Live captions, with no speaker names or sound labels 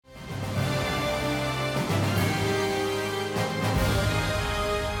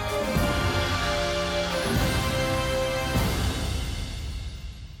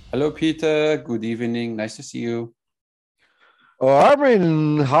Hello, Peter. Good evening. Nice to see you. Oh,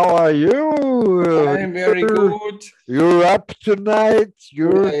 Armin, how are you? I'm very good. You're up tonight.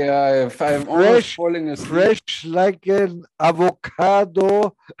 You're I'm almost fresh, falling asleep. fresh like an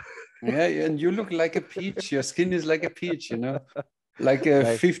avocado. Yeah, and you look like a peach. Your skin is like a peach, like a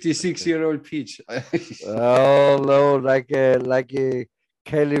Like, 56-year-old peach. oh no, like a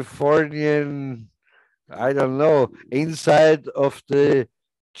Californian. I don't know. Inside of the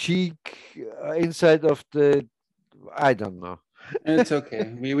cheek, inside of the. I don't know. It's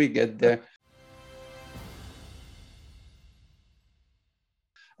okay. We get there.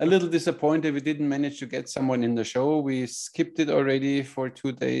 A little disappointed we didn't manage to get someone in the show. We skipped it already for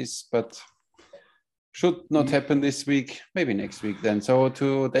 2 days, but should not happen this week. Maybe next week then. So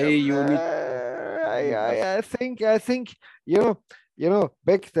today you need I, with us. I think you know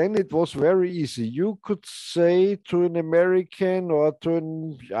back then it was very easy. You could say to an American or to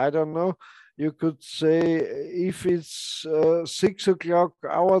an I don't know. You could say if it's 6 o'clock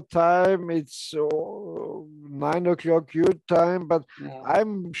our time, it's 9 o'clock your time. But Yeah.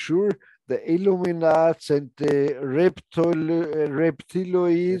 I'm sure the Illuminats and the reptiloids and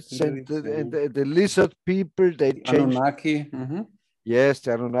Reptiloids, the lizard people they the changed. Anunnaki. Mhm. Yes,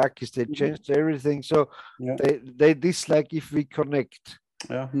 the Anunnakis, they Mhm. changed everything. So Yeah, they dislike if we connect,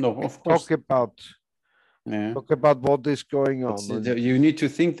 yeah, no, and of course. Yeah. talk about what is going But on. And you need to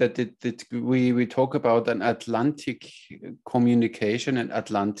think that we talk about an Atlantic communication and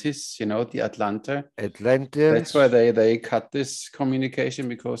Atlantis, the Atlanta. That's why Atlanteans, they cut this communication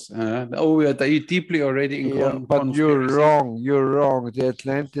because we are deeply already in yeah, but you're conspiracy. wrong. You're wrong. The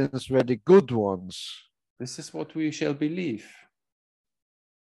Atlanteans were the good ones. This is what we shall believe.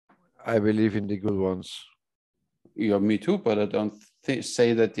 I believe in the good ones Yeah, me too, but I don't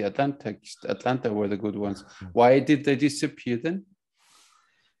say that the Atlanta were the good ones. Why did they disappear then?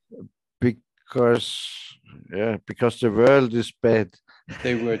 because, yeah, because the world is bad.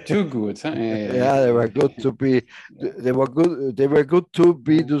 They were too good, huh? Yeah, they were good to be. Yeah. They were good. They were good to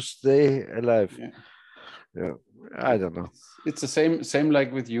be Mm, to stay alive. yeah. Yeah, I don't know. It's the same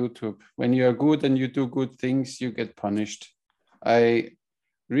like with YouTube. When you are good and you do good things, you get punished. I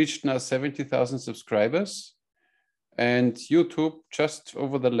reached now 70,000 subscribers, and YouTube just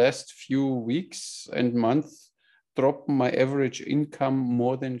over the last few weeks and months dropped my average income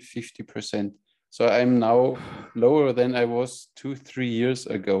more than 50%. So I'm now lower than I was 2, 3 years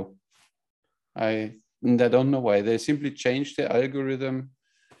ago. I don't know why. They simply changed the algorithm.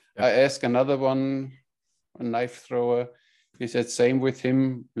 Yeah. I asked another one, a knife thrower. He said same with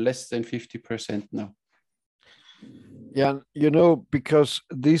him, less than 50% now. Yeah, because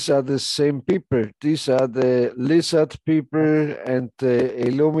these are the same people. These are the lizard people and the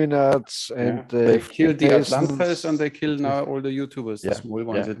Illuminats and Yeah, the they killed the Atlantis and Freemasons. they kill now all the YouTubers, the Yeah, small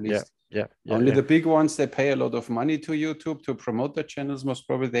ones yeah, at yeah, least. yeah, yeah, Only yeah. the big ones, they pay a lot of money to YouTube to promote their channels. Most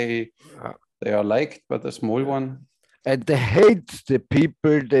probably Uh, they are liked, but the small yeah. one, And they hate the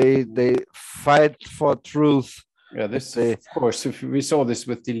people. They fight for truth. yeah, And this of they course, if we saw this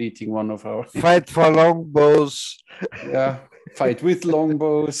with deleting one of our, fight for longbows. yeah, fight with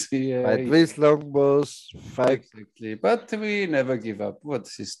longbows. Yeah, Fight with longbows. Fight. exactly. But we never give up. What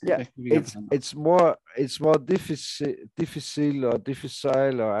is Yeah, giving up? it's more difficile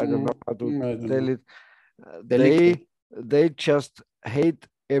or I don't know how to I don't tell know. it. Delicate. They just hate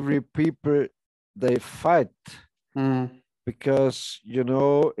every people they fight Mm, because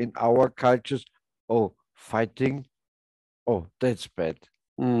in our cultures, oh, fighting, oh, that's bad.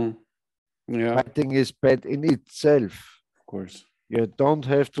 mm, yeah, of Fighting is bad in itself. course. You don't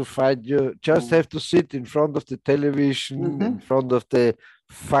have to fight. You just Mm. have to sit in front of the television, in Mhm. front of the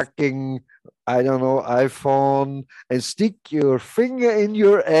fucking, I don't know, iPhone, and stick your finger in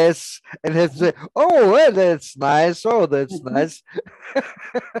your ass and have to say, oh, well, that's nice. Oh, that's Mhm. nice.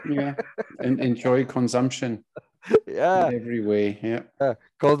 Yeah, and enjoy consumption in Yeah, every way. Yeah.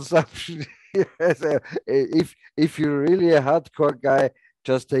 consumption. Yes, if you're really a hardcore guy,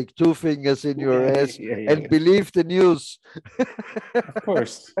 just take two fingers in your Yeah, ass yeah, and yeah. believe the news. Of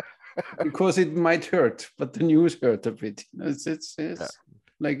course, because it might hurt, but the news hurt a bit. Yeah, It's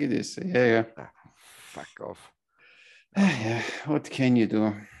like it is. Yeah, fuck off. yeah. Yeah. What can you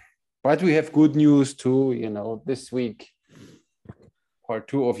do? But we have good news too. This week, part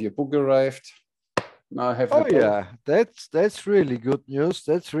 2 of your book arrived. Now I have Oh them both. yeah, that's really good news.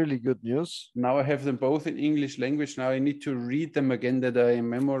 That's really good news. Now I have them both in English language. Now I need to read them again that I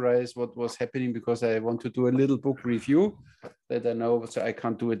memorize what was happening because I want to do a little book review that I know. So I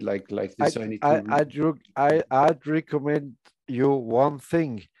can't do it like this. I So I need to I read. I'd recommend you one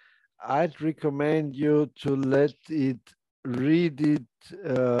thing. I'd recommend you to let it read it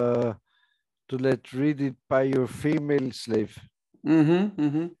read it by your female slave.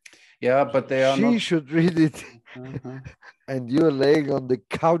 Yeah, but they are She not. should read it, and you're laying on the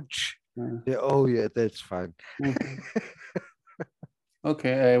couch. Yeah, oh yeah, that's fine.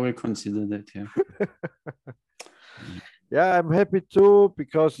 Okay, I will consider that. Yeah. Yeah, I'm happy too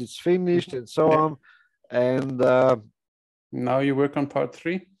because it's finished and so on. And now you work on part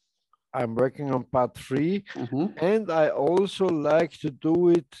 3. I'm working on part 3. And I also like to do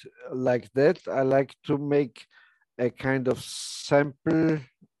it like that. I like to make a kind of sample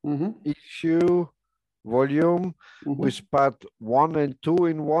issue volume with part 1 and 2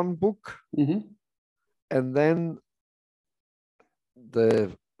 in one book. And then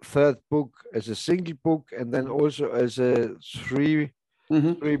the third book as a single book, and then also as a three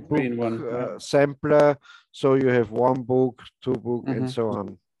book in one, sampler. So you have one book, two book, and so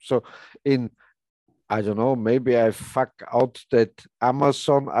on. So I don't know, maybe I fuck out that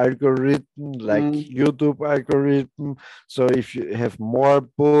Amazon algorithm, like YouTube algorithm. So if you have more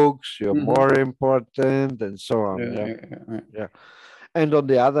books, you're more important, and so on. Yeah. And on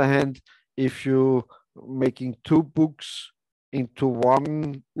the other hand, if you making 2 books into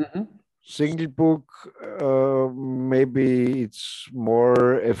one single book, maybe it's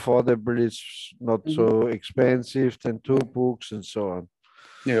more affordable. It's not so expensive than 2 books and so on.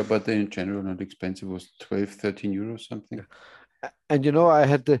 Yeah, but in general, not expensive. It was 12, 13 euros something. And you know, I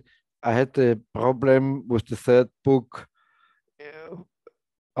had the problem with the third book.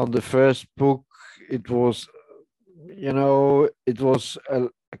 On the first book, it was, you know, it was a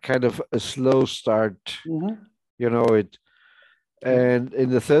kind of a slow start. You know it. And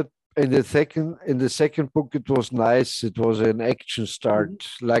in the second book, it was nice. It was an action start,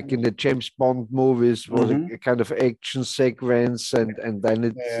 like in the James Bond movies, was a kind of action sequence, and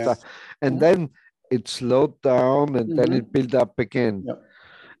then then it slowed down, and then it built up again.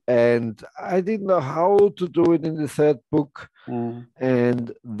 And I didn't know how to do it in the third book.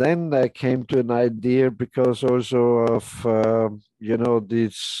 And then I came to an idea because also of you know,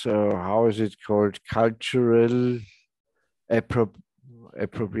 this how is it called, cultural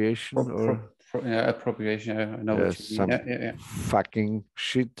appropriation or appropriation. I know what you mean. Fucking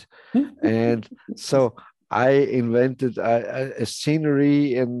shit. And so I invented a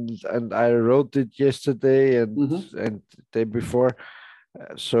scenery, and I wrote it yesterday and the day before.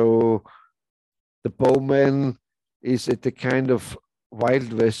 So the Bowman is at the kind of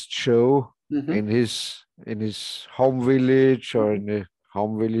Wild West show in his home village, or in a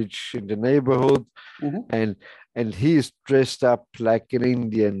home village in the neighborhood, and he is dressed up like an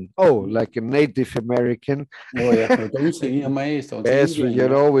Indian, like a Native American. Oh yeah, yes, you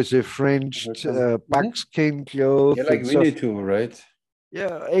know, with a fringed buckskin clothes. Yeah, like Winnie too, right?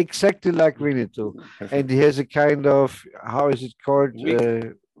 Yeah, exactly like Winnie too. And he has a kind of, how is it called?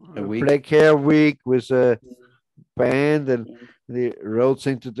 A black hair wig with a band, and he rolls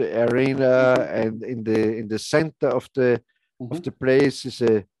into the arena, and in the center of the place is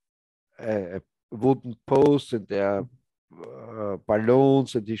a wooden post, and there are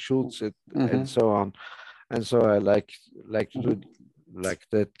balloons, and he shoots it, and so on. And so I like to do it like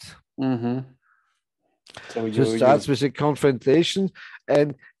that. So it starts with a confrontation,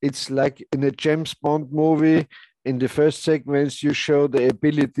 and it's like in a James Bond movie. In the first segments, you show the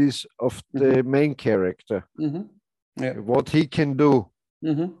abilities of the main character, what he can do.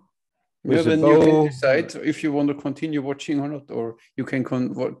 Then you can decide if you want to continue watching or not, or you can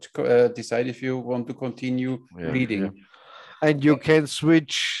decide if you want to continue reading. And you can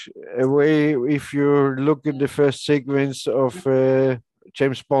switch away if you look at the first sequence of a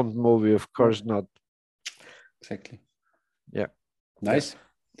James Bond movie. Of course not. Exactly. Yeah. Nice.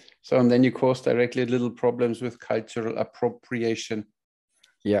 So, and then you cause directly little problems with cultural appropriation.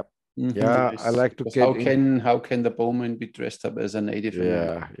 Yeah. Yeah, I like to get how can the Bowman be dressed up as a Native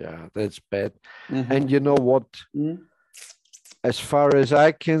American? Yeah, that's bad. And you know what? As far as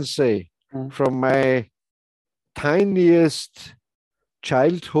I can say, from my tiniest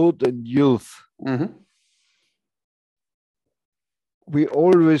childhood and youth, we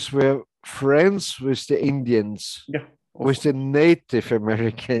always were friends with the Indians. Yeah. With the Native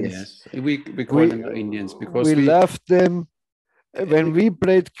Americans. Yes, we call them Indians because we loved them. When we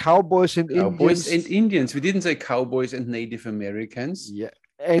played Cowboys and Indians, we didn't say Cowboys and Native Americans. Yeah,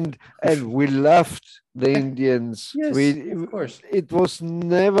 and we loved the Indians. Yes, of course. It was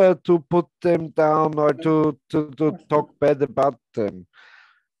never to put them down or to talk bad about them.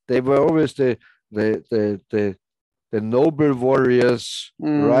 They were always the noble warriors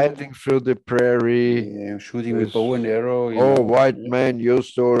riding through the prairie, shooting with bow and arrow. White man, you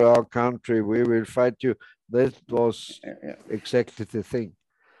stole our country. We will fight you. That was Yeah. exactly the thing.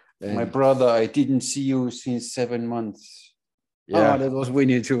 My And brother, I didn't see you since 7 months. yeah, Oh, that was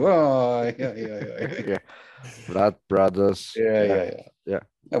Winnie too. Oh, yeah. yeah, blood brothers. Yeah, Yeah, yeah, yeah. yeah,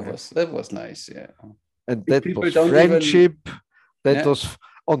 yeah. That was nice. Yeah. And that People was don't even. friendship. That Yeah, was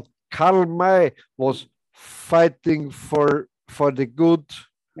on Karl May was fighting for the good,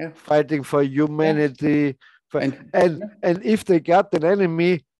 yeah, fighting for yeah. humanity. And And yeah, if they got an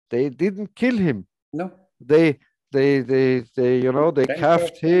enemy, they didn't kill him. no, They they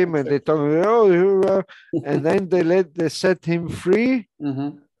cuffed bankrupt them him and they exactly. told him, oh, and then they set him free,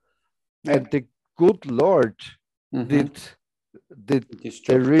 Yeah. and the good Lord Mm-hmm. did did the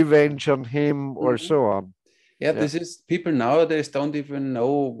Destroy. revenge on him or Mhm. so on. Yeah, Yeah. this is people nowadays don't even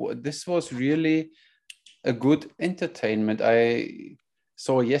know. This was really a good entertainment. I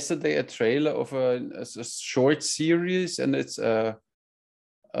saw yesterday a trailer of a short series, and it's a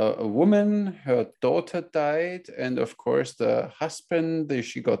woman, her daughter died, and of course the husband,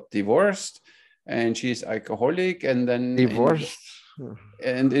 she got divorced, and she's alcoholic, and then Divorced.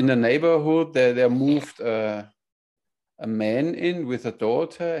 in the neighborhood there moved a man in with a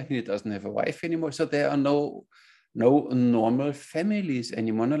daughter, and he doesn't have a wife anymore. So there are no normal families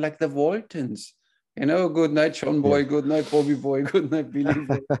anymore, not like the Waltons. Good night, John Yeah. Boy, good night, Bobby Boy, good night, Billy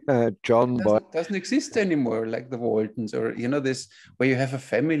Boy. It John Boy. doesn't exist anymore, like the Waltons, or this where you have a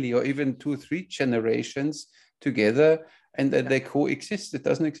family or even 2, 3 generations together and that they coexist. It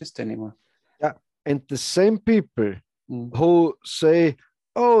doesn't exist anymore. Yeah. And the same people Mm. who say,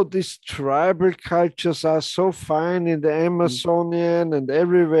 oh, these tribal cultures are so fine in the Mm. Amazonian and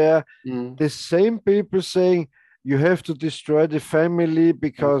everywhere. Mm. The same people saying you have to destroy the family Yeah.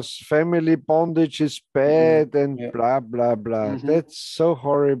 because family bondage is Mm. bad and Yeah. blah blah blah. Mm-hmm. That's so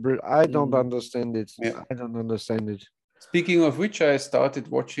horrible. I don't Mm. understand it. Yeah. I don't understand it. Speaking of which, I started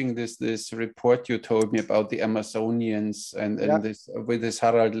watching this report you told me about the Amazonians and Yeah, this with this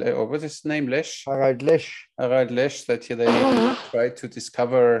Harald or what's his name, Lesch? Harald Lesch. Harald Lesch, that they tried to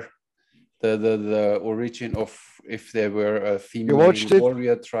discover the origin of if there were You female watched it?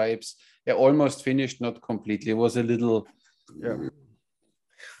 warrior tribes. Yeah, almost finished, not completely. It was a little Yeah,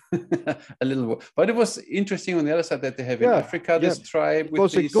 a little, but it was interesting on the other side that they have in yeah, Africa yeah. this tribe It with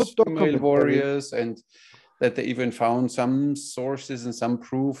was a good these female documentary. warriors, and that they even found some sources and some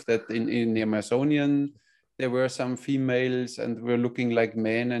proof that in the Amazonian there were some females and were looking like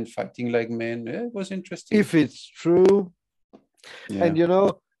men and fighting like men. Yeah, it was interesting. If it's true, Yeah. and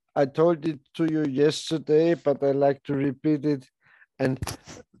I told it to you yesterday, but I like to repeat it. And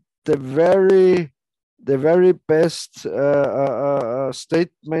the very best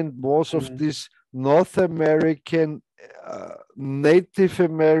statement was of Mm. this North American Native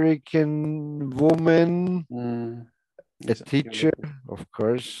American woman, Mm. a Yes, teacher, of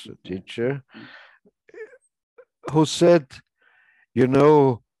course, a teacher, who said, you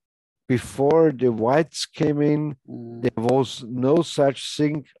know, before the whites came in, mm. there was no such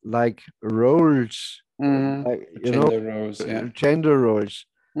thing like roles, Mm. like Gender roles, yeah. gender roles.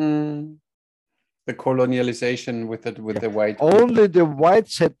 Mm. The colonialization with Yeah. the white people, Only the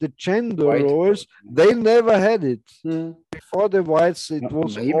whites had the gender white roles. folk. They never had it. Mm. Before the whites, it No,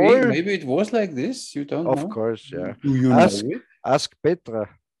 was maybe all, maybe it was like this. You don't of know. course, yeah. Do you know Ask it? ask Petra.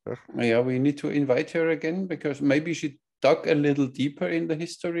 Yeah, we need to invite her again because maybe she dug a little deeper in the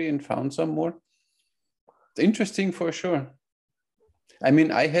history and found some more. It's interesting for sure. I mean,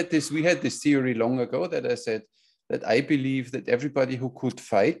 we had this theory long ago that I said that I believe that everybody who could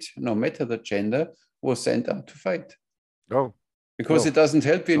fight, no matter the gender, was sent out to fight. No, Because no, it doesn't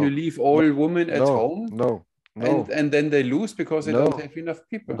help when you no, leave no, all women at no, home no, no, and then they lose because they don't no, have enough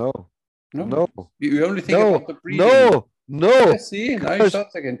people. no, No, no, you only think no, about the breeding. no, no, Yeah, see, now he because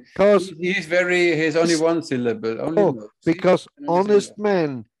starts again. because He's only one syllable, only no, no. See, because can only say honest no.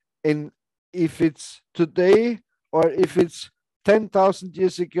 man, and if it's today or if it's 10,000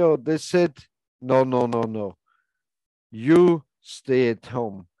 years ago, they said, no, no, no, no. You stay at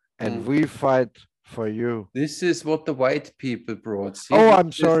home and Mm. we fight for you. This is what the white people brought. See, Oh, this I'm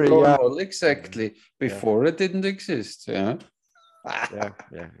is sorry. role Yeah. model exactly. Yeah. Before it didn't exist. Yeah. Yeah.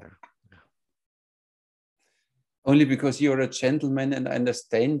 Yeah. Yeah. Only because you're a gentleman and I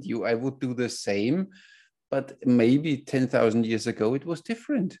understand you, I would do the same. But maybe 10,000 years ago it was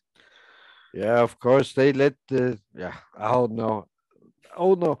different. Yeah. Of course, they let the. Yeah. Oh no.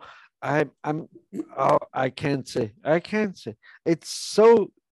 Oh no. I'm. Oh, I can't say. I can't say. It's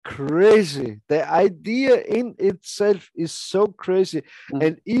so crazy. The idea in itself is so crazy. Mm.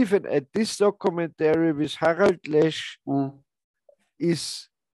 And even at this documentary with Harald Lesch Mm. is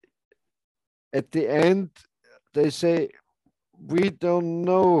at the end, they say, we don't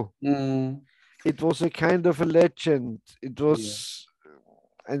know. Mm. it was a kind of a legend. It Yeah. was,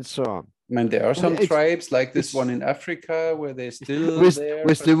 and so on. I mean, there are And some tribes like this one it's in Africa where they're still there.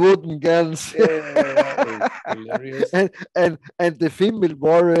 with the wooden guns. Yeah, it's hilarious. And the female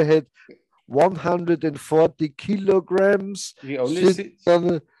warrior had 140 kilograms. She only Sit sits.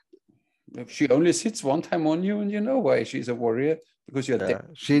 on She only sits one time on you, and you know why she's a warrior, because you're dead.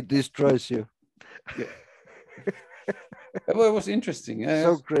 she destroys you. Yeah. Well, it was interesting.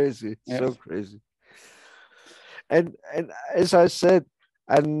 So crazy, Yeah. so crazy. And as I said,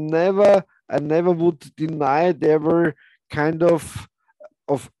 I never would deny there were kind of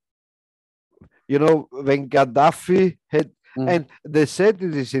when Gaddafi had, and they said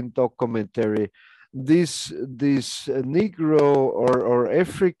it is in documentary, this Negro or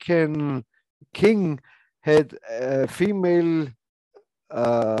African king had a female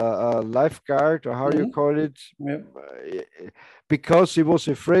lifeguard, or how you call it, Yeah. because he was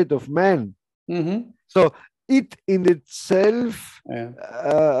afraid of men. So it in itself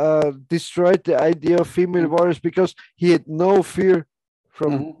destroyed the idea of female warriors, because he had no fear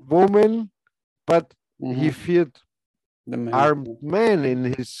from women, but he feared armed men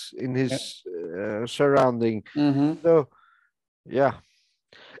in his surrounding. So yeah,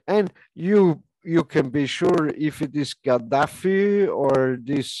 and you can be sure if it is Gaddafi or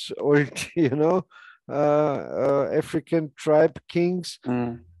this old African tribe kings,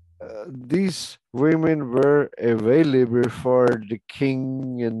 these women were available for the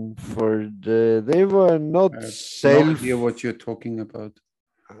king and for they were not no idea what you're talking about.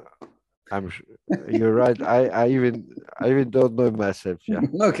 I'm sure you're right. I even don't know myself. Yeah.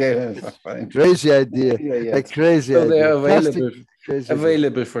 Okay, fine. Crazy idea. Yeah. A crazy so idea. they're available,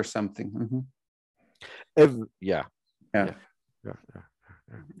 crazy for something. Yeah.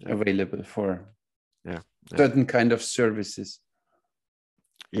 Available for certain kind of services.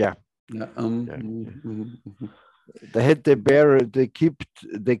 Yeah. Mm-hmm. They had the barrel. They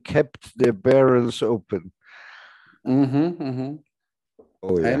kept their barrels open.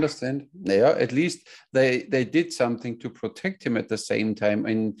 Oh, yeah. I understand. Yeah, at least they did something to protect him at the same time.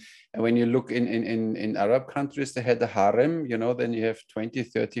 And when you look in Arab countries, they had a harem, then you have 20,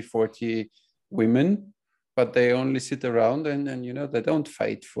 30, 40 women, but they only sit around and they don't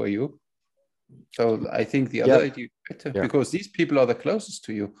fight for you. So I think the other idea is better, because these people are the closest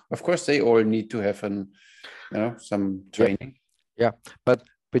to you. Of course, they all need to have some training. Yeah, but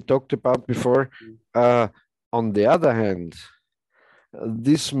we talked about before. On the other hand,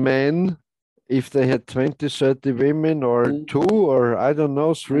 these men, if they had 20, 30 women or two, or I don't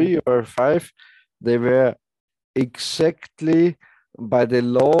know, 3 or 5, they were exactly by the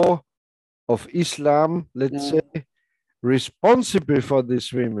law of Islam, let's say, responsible for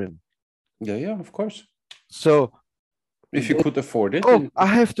these women. Yeah, of course. So if you could afford it. Oh, I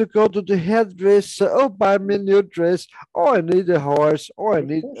have to go to the hairdresser. Oh, buy me a new dress. Oh, I need a horse. Oh, I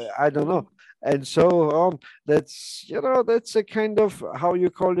need, I don't know. And so that's, that's a kind of, how you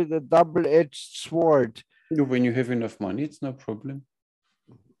call it, a double-edged sword. When you have enough money, it's no problem.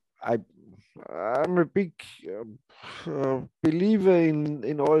 I'm a big believer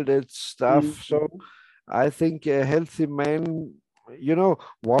in all that stuff. So I think a healthy man,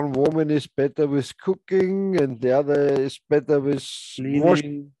 one woman is better with cooking and the other is better with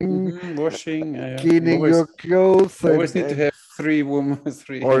washing, cleaning your clothes. You always need to have 3 women,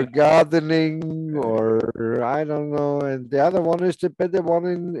 or gardening, or I don't know. And the other one is the better one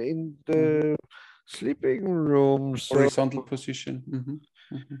in the sleeping room. So, horizontal position.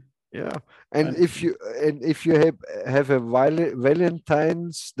 Yeah, and if you have a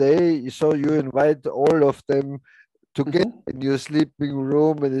Valentine's Day, so you invite all of them together in your sleeping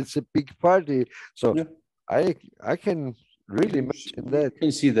room, and it's a big party. So I can really imagine that. You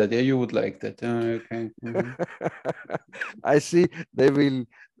can see that. Yeah, you would like that. Okay. I see they will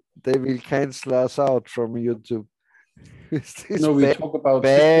cancel us out from YouTube. No, we talk about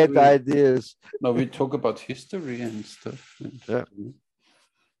bad history. Ideas. No, we talk about history and stuff.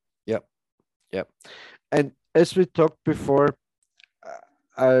 Yeah. And as we talked before,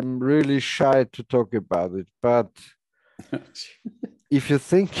 I'm really shy to talk about it, but if you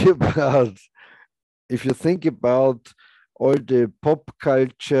think about all the pop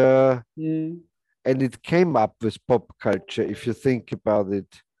culture, and it came up with pop culture, if you think about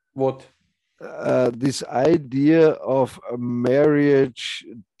it. What? This idea of a marriage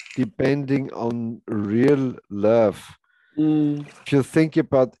depending on real love. If you think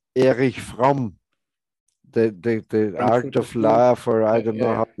about Erich Fromm, the art of love, or I don't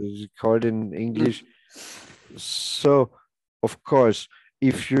know how it's called in English. So, of course,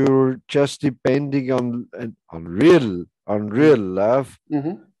 if you're just depending on real love,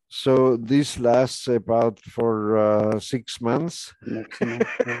 So this lasts about for 6 months, Maximum.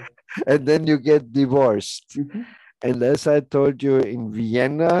 Yeah. and then you get divorced. Mhm. And as I told you, in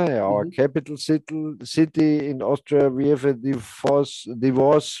Vienna, our Mhm. capital city in Austria, we have a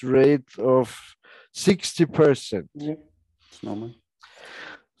divorce rate of 60%. Yeah. It's normal.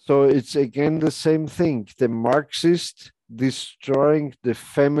 So it's again the same thing. The Marxist destroying the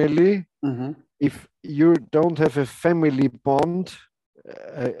family. Mhm. If you don't have a family bond,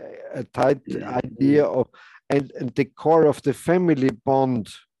 a, a tight idea of, and the core of the family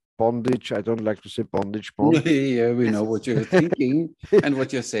bondage, I don't like to say bondage, bond, Yeah, we know is, what you're thinking and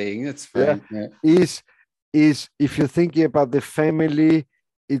what you're saying. It's yeah, fine. Yeah. is, is if you're thinking about the family,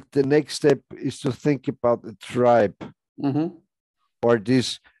 the next step is to think about the tribe Mhm. or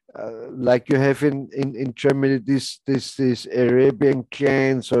this like you have in Germany, this Arabian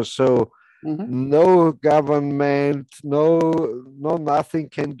clans or so. Mhm. No government, no nothing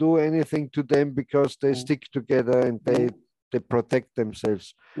can do anything to them because they Mhm. stick together and they protect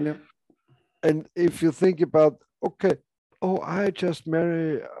themselves. Yeah. And if you think about, okay, oh, I just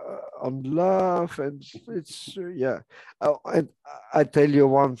marry on love, and it's yeah. And I tell you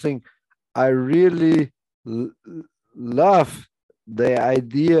one thing, I really l- love the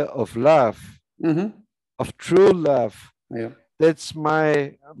idea of love, Mhm. of true love. Yeah. That's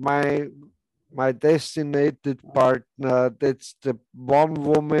my destinated partner. That's the one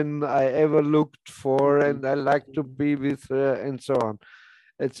woman I ever looked for, Mhm. and I like to Mhm. be with her, and so on.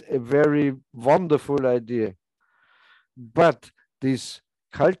 It's a very wonderful idea. But these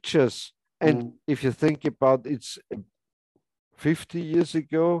cultures, and Mhm. if you think about it's 50 years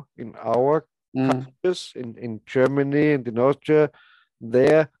ago in our Mhm. cultures in Germany and in Austria,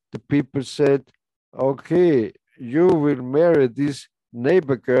 there the people said, okay, you will marry this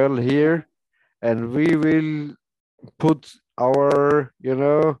neighbor girl here, and we will put our,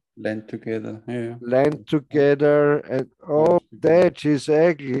 Land together. Yeah. land together. And oh, House together. that she's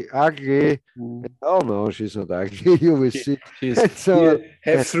ugly. Mhm. Oh no, she's not ugly. You will She, see. she's And so on.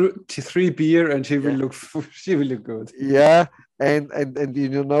 here. Have three beer, and she will Yeah, look. She will look good. yeah, and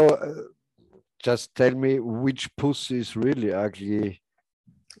just tell me which pussy is really ugly.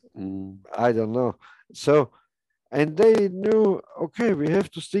 Mm. I don't know. So, and they knew, okay, we have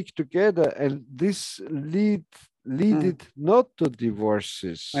to stick together, and this Mm. leaded not to Yeah.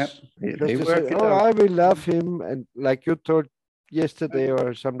 divorces because They they said, work it oh, out. I will love him, and like you told yesterday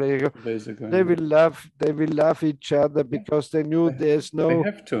or some day ago, 2 days ago. they will love each other Yeah. because they knew They, there's they no,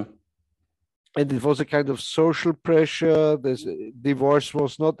 have to. and it was a kind of social pressure. This divorce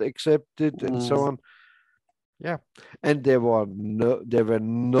was not accepted, and so Mm. on. Yeah, and there were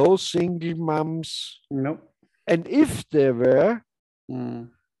no single moms, No. and if there were, Mm.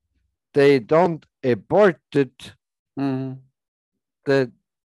 they don't aborted Mm. the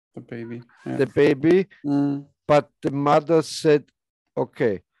The baby. Yeah. the baby, Mm. but the mother said,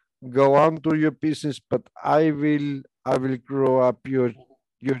 "Okay, go on, do your business, but I will grow up your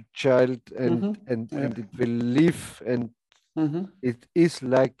child, and Mm-hmm. and Yeah. and it will live, and Mm-hmm. it is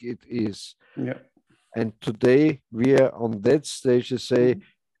like it is." Yeah. And today we are on that stage to say Mhm.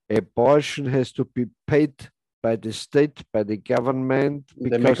 abortion has to be paid by the state, by the government, They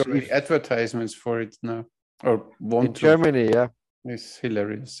make because already if advertisements for it now, or in want to. Germany, yeah, It's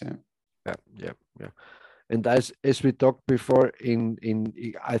hilarious. Yeah. yeah, yeah, yeah. And as we talked before,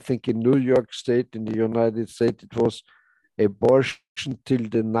 I think in New York State, in the United States, it was abortion till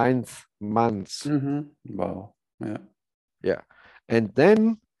the ninth month. Mm-hmm. Wow. Yeah. Yeah. And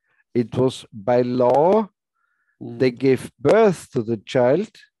then it was by law, they Mm-hmm. gave birth to the child,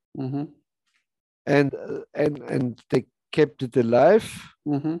 Mm-hmm. and they kept it alive,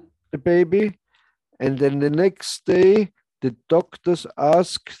 Mm-hmm. the baby. And then the next day, the doctors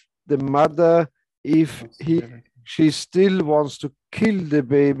asked the mother if Consider it. she still wants to kill the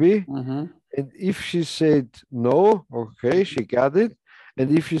baby. Mm-hmm. And if she said no, okay, she got it.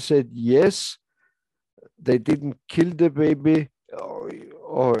 And if she said yes, they didn't kill the baby,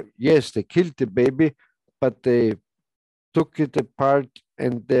 or yes, they killed the baby, but they took it apart,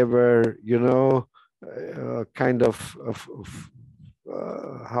 and they were, kind of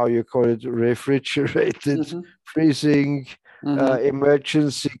how you call it, refrigerated, Mm-hmm. freezing, Mm-hmm.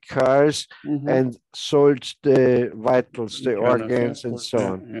 emergency cars, Mm-hmm. and sold the vitals, the Kind of, yeah. organs, and so Yeah.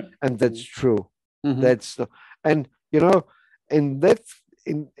 on. Yeah. And that's true. Mm-hmm. That's the, and in that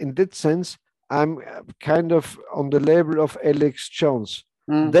in that sense, I'm kind of on the level of Alex Jones.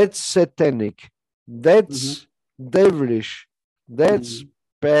 That's satanic. Mm-hmm. That's devilish. That's Mm-hmm.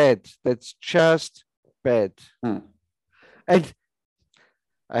 bad. That's just bad. Mm-hmm. And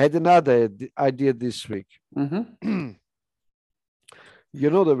I had another idea this week. Mm-hmm. You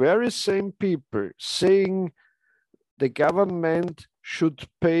know, the very same people saying the government should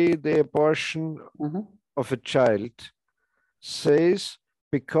pay the abortion of a child says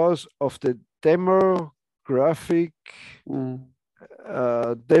because of the demographic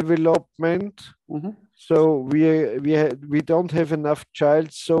development. So we don't have enough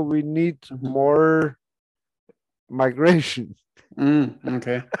child, so we need more migration.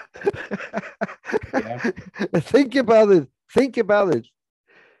 Okay. Yeah. Think about it. Think about it.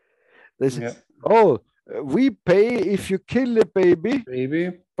 They say, Yeah. oh, we pay if you kill a baby,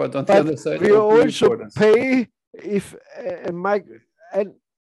 Maybe, but on the but other side, we opening also borders. pay if and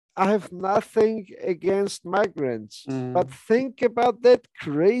I have nothing against migrants, but think about that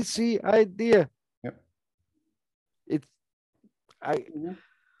crazy idea. Yep.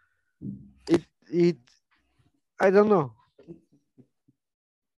 I don't know.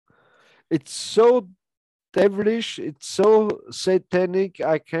 It's so devilish. It's so satanic.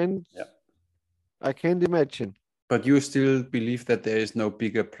 I can't imagine. But you still believe that there is no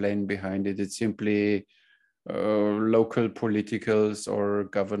bigger plan behind it. It's simply local politicals or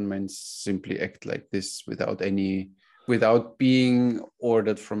governments simply act like this without being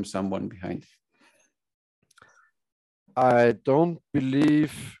ordered from someone behind. I don't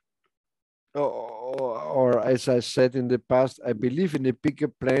believe, or as I said in the past, I believe in a bigger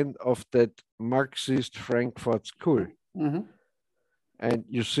plan of that Marxist Frankfurt School. And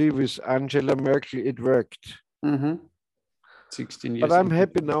you see, with Angela Merkel, it worked. 16 years. But I'm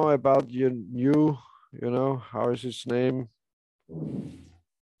happy now about your new, how is his name?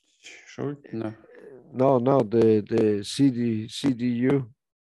 Sure. No. No, the CDU.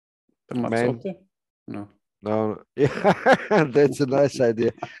 The Mazzotte? No. No, yeah, that's a nice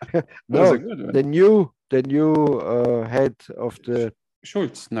idea. No, the new head of the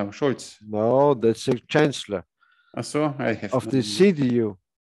Schulz. No, Scholz. No, that's the chancellor. So I have of the CDU.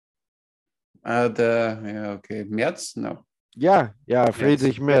 Okay, Merz? No. Yeah,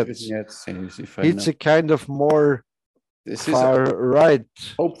 Friedrich Merz. He's a kind of more far right.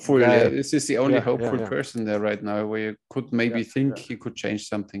 Hopeful. Yeah, this is the only hopeful person there right now, where you could maybe think he could change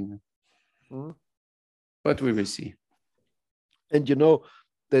something. But we will see. And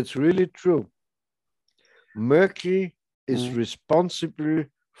that's really true. Merkel is responsible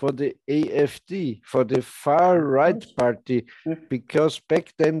for the AfD, for the far right party, because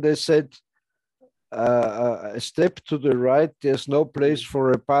back then they said a step to the right, there's no place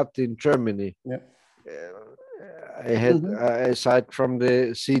for a party in Germany. I had aside from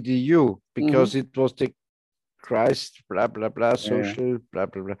the CDU, because it was the Christ, blah, blah, blah, social, blah,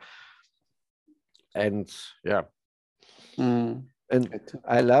 blah, blah. And and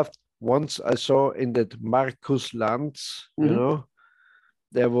I laughed once I saw in that Markus Lanz,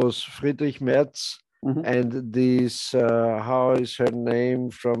 there was Friedrich Merz and this, how is her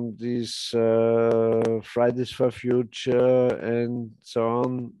name, from this Fridays for Future and so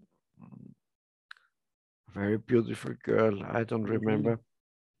on. Very beautiful girl. I don't remember.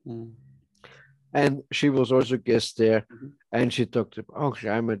 And she was also guest there, and she talked about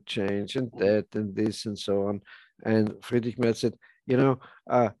climate change and that and this and so on. And Friedrich Merz said,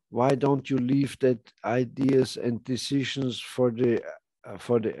 why don't you leave that ideas and decisions for the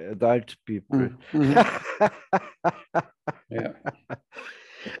adult people?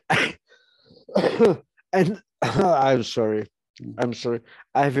 And I'm sorry.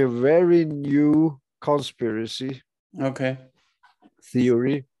 I have a very new conspiracy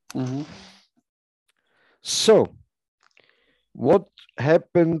theory. So, what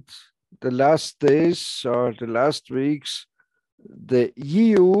happened the last days or the last weeks? The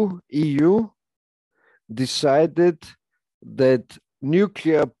EU decided that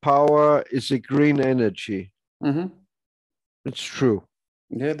nuclear power is a green energy. It's true.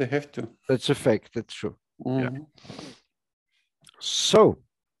 Yeah, they have to. That's a fact. That's true. Yeah. So,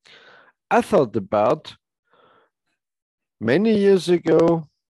 I thought about many years ago.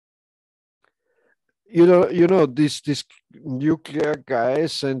 These nuclear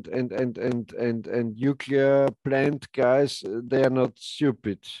guys and nuclear plant guys, they are not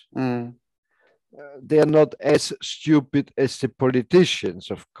stupid. They are not as stupid as the politicians,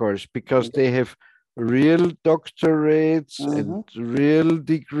 of course, because they have real doctorates and real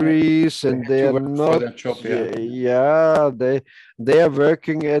degrees, and they are not. They are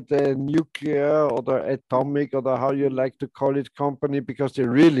working at a nuclear or the atomic or how you like to call it company, because they're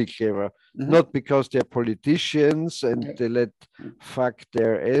really clever, not because they're politicians and they let fuck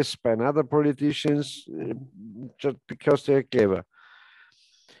their ass by another politicians, just because they're clever.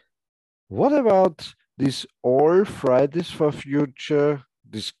 What about these all Fridays for Future?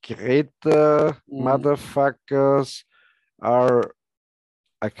 These Greta motherfuckers are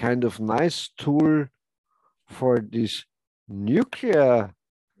a kind of nice tool for these nuclear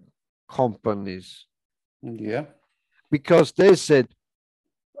companies, Yeah. because they said,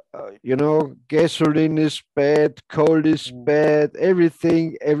 gasoline is bad, coal is bad,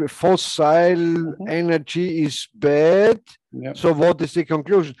 everything, every fossil energy is bad. Yeah. So what is the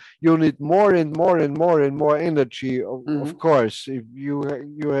conclusion? You need more and more and more and more energy. Of course, if you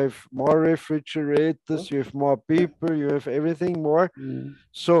have more refrigerators, you have more people, you have everything more.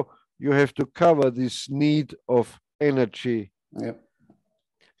 So you have to cover this need of energy. Yeah.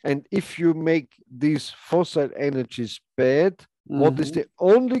 And if you make these fossil energies bad, what is the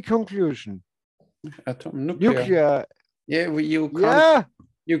only conclusion? Nuclear. Yeah,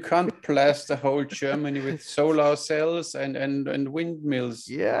 you can't blast the whole Germany with solar cells and windmills.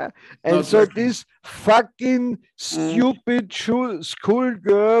 Yeah, and so these fucking stupid school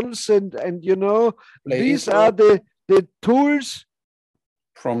girls and these are the tools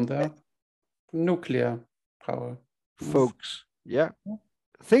from the nuclear power, folks. Yeah.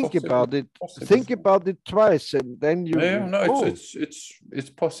 Think about it. Think about it twice, and then you. It's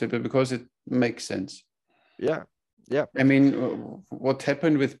possible because it makes sense. Yeah, yeah. I mean, what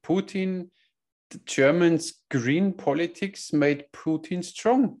happened with Putin? The Germans' green politics made Putin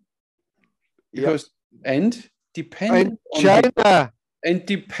strong, because depending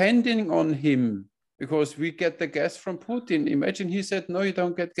on him, because we get the gas from Putin. Imagine he said, "No, you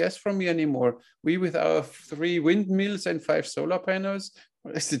don't get gas from me anymore. We, with our 3 windmills and 5 solar panels."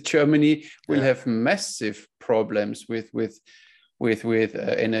 Germany will have massive problems with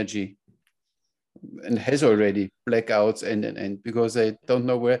energy, and has already blackouts and because they don't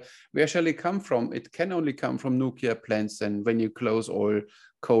know where shall it come from. It can only come from nuclear plants, and when you close all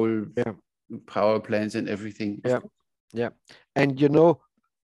coal power plants and everything. Yeah. And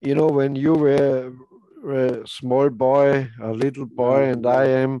when you were a small boy, a little boy, and I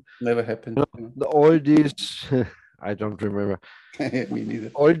am never happened. All these I don't remember. Me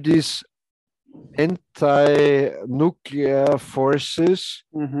neither. All these anti-nuclear forces,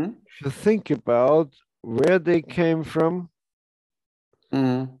 if you think about where they came from,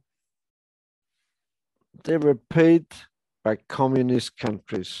 they were paid by communist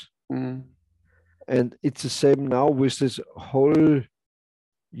countries. And it's the same now with this whole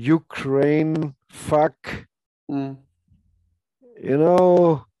Ukraine fuck.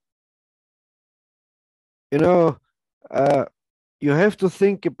 You have to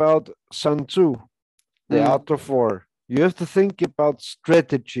think about Sun Tzu, the art of war. You have to think about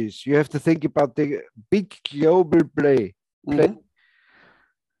strategies. You have to think about the big global play.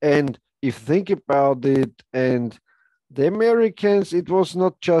 And if you think about it, and the Americans, it was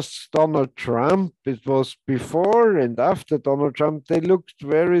not just Donald Trump, it was before and after Donald Trump. They looked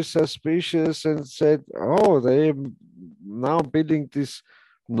very suspicious and said, oh, they're now building this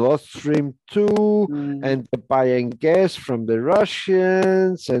Nord Stream 2 and buying gas from the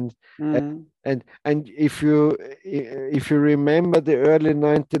Russians. And if you remember the early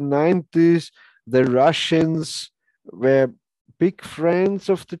 1990s, the Russians were big friends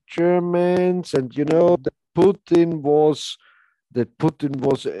of the Germans, and that Putin was,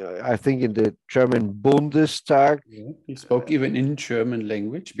 I think, in the German Bundestag. Yeah, he spoke even in German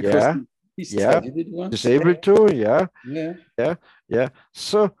language because he studied it once. He's able to, yeah.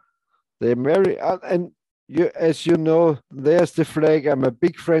 So and as you know, there's the flag. I'm a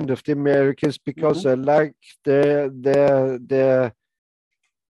big friend of the Americans because I like their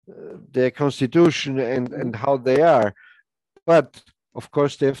constitution and how they are. But of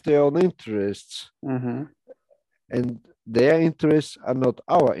course, they have their own interests, and their interests are not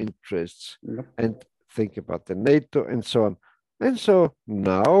our interests. And think about the NATO and so on. And so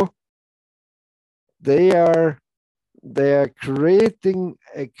now they are creating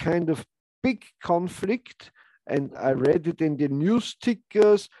a kind of big conflict. And I read it in the news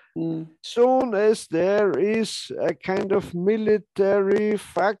tickers. Soon as there is a kind of military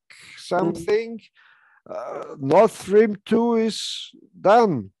fuck something, Nord Stream 2 is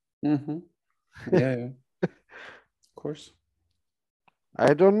done. Yeah. Of course.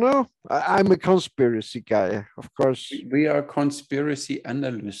 I don't know. I'm a conspiracy guy, of course. We are conspiracy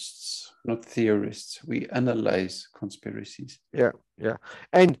analysts, not theorists. We analyze conspiracies. Yeah.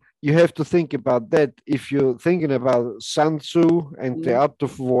 And you have to think about that if you're thinking about Sun Tzu and the art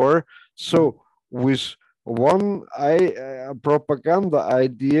of war. So with one propaganda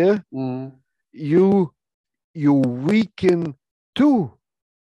idea, you weaken 2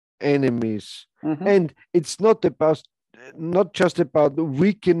 enemies. And it's not just about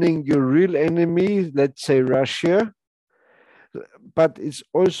weakening your real enemy, let's say Russia, but it's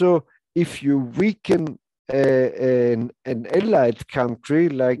also, if you weaken an allied country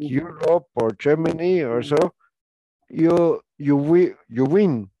like Europe or Germany or so, you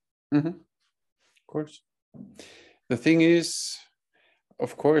win. Of course. The thing is,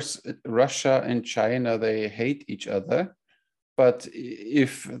 of course, Russia and China, they hate each other. But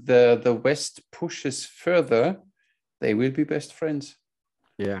if the West pushes further, they will be best friends.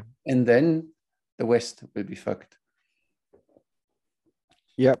 Yeah. And then the West will be fucked.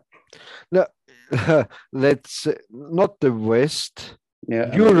 Yeah. No, let's not the West.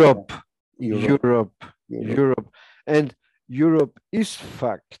 Yeah, Europe. Europe. Europe. And Europe is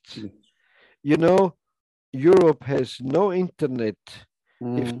fucked. You know, Europe has no internet.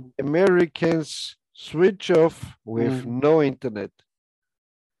 If Americans switch off, we have no internet.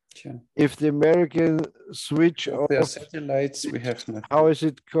 Sure. If the Americans switch off, their satellites, we have nothing. how is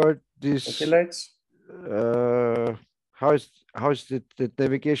it called? This satellites? How is the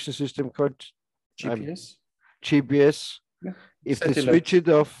navigation system called? GPS. GPS. Yeah. If they switch it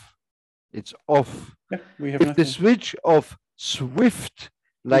off, it's off. Yeah, we have if nothing. they switch off SWIFT,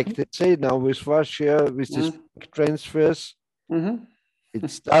 like they say now with Russia, with these transfers,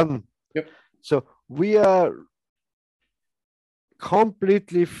 it's done. Yep. So we are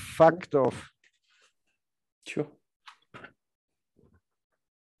completely fucked off. Sure.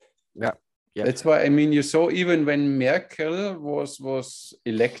 Yeah. Yeah. That's why, I mean, you saw even when Merkel was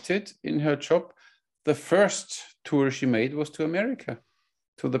elected in her job, the first tour she made was to America,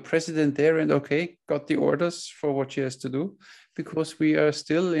 to the president there, and okay, got the orders for what she has to do, because we are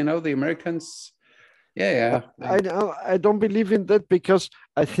still, you know, the Americans. Yeah. I don't believe in that, because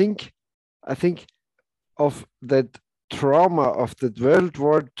I think of that trauma of the World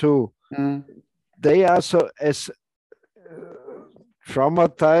War II. They are so as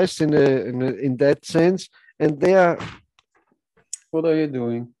traumatized in that sense, and they are. What are you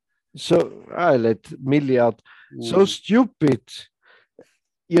doing? So I let Millie out. So stupid.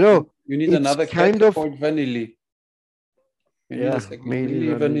 You know, you need another kind of called Vanilla.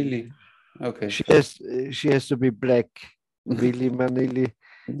 Millie Vanilla. Okay. She has to be black. Millie Vanilli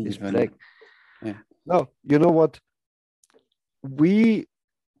is black. Yeah. No, you know what?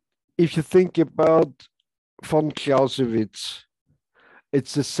 If you think about von Clausewitz,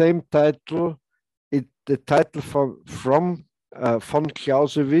 it's the same title. The title from von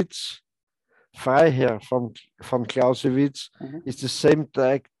Clausewitz, Freiherr von Clausewitz, is the same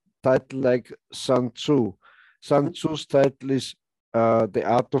title like Sun Tzu. Sun Tzu's title is The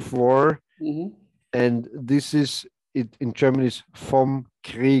Art of War, and this is it in German is vom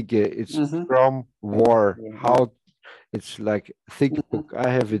Kriege. It's from war. How it's like a thick book. I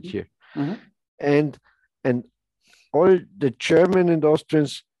have it here, and all the German and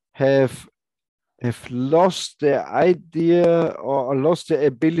Austrians have lost their idea or lost their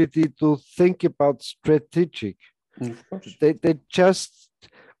ability to think about strategic. They just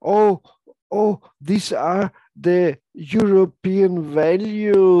these are the European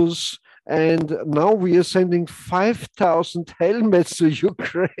values, and now we are sending 5,000 helmets to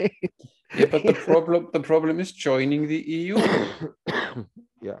Ukraine. Yeah, but the problem is joining the EU.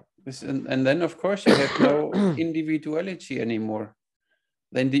 Yeah. And then of course you have no individuality anymore.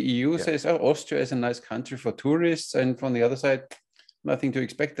 Then the EU says, oh, Austria is a nice country for tourists, and from the other side, nothing to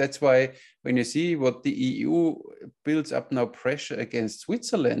expect. That's why when you see what the EU builds up now pressure against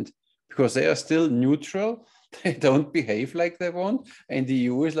Switzerland, because they are still neutral, they don't behave like they want, and the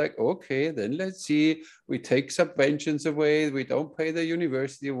EU is like, okay, then let's see, we take subventions away, we don't pay the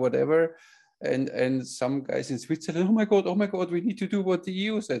university or whatever, and some guys in Switzerland, oh my god, we need to do what the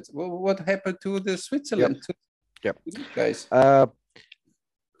EU says. Well, what happened to the Switzerland? Yep. Guys.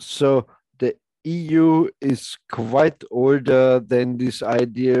 So the EU is quite older than this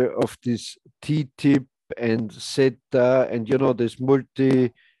idea of this TTIP and CETA, and you know this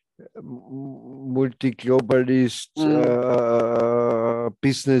multi-globalist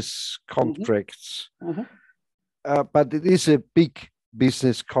business contracts. But it is a big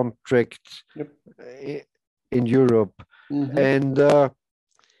business contract in Europe. And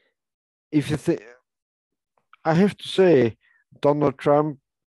if you think, I have to say, Donald Trump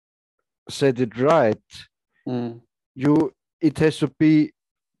said it right. It has to be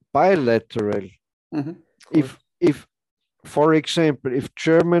bilateral. If, for example, if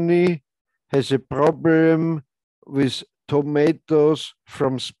Germany has a problem with tomatoes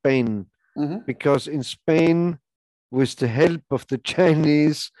from Spain, because in Spain, with the help of the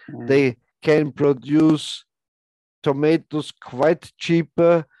Chinese, they can produce tomatoes quite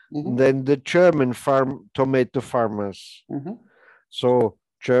cheaper than the German tomato farmers. So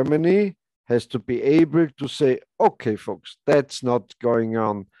Germany has to be able to say, okay, folks, that's not going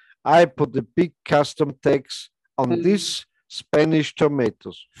on. I put a big custom tax on this Spanish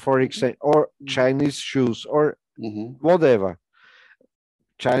tomatoes, for example, or Chinese shoes, or whatever.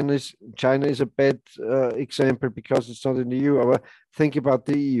 China is a bad example because it's not in the EU. But think about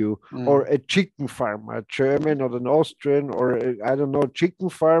the EU, or a chicken farmer, a German or an Austrian, or I don't know, chicken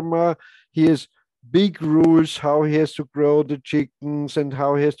farmer. He has big rules how he has to grow the chickens and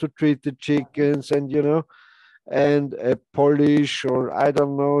how he has to treat the chickens, and and a Polish or I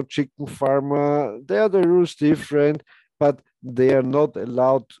don't know chicken farmer. There the rules different, but they are not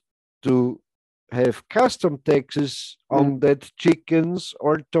allowed to have custom taxes on that chickens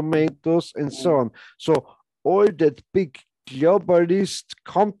or tomatoes and so on. So all that big globalist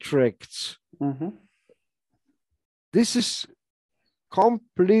contracts, this is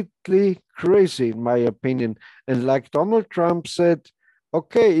completely crazy in my opinion. And like Donald Trump said,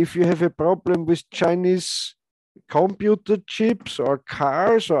 okay, if you have a problem with Chinese computer chips or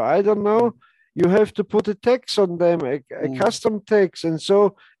cars or I don't know, you have to put a tax on them, a custom tax, and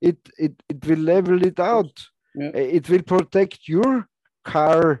so it will level it out. It will protect your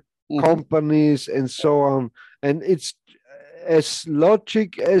car companies and so on. And it's as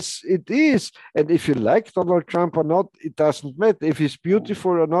logic as it is. And if you like Donald Trump or not, it doesn't matter. If he's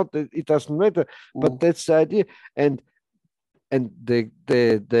beautiful or not, it doesn't matter. But that's the idea. And the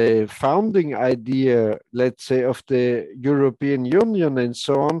founding idea, let's say, of the European Union and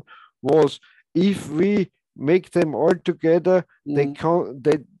so on was, if we make them all together, they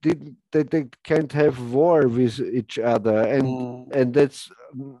can't have war with each other, and that's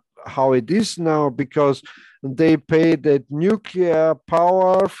how it is now, because they pay that nuclear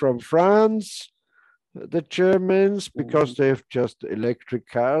power from France, the Germans, because they have just electric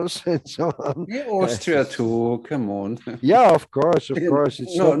cars and so on. Yeah, Austria too. Come on. Yeah, of course.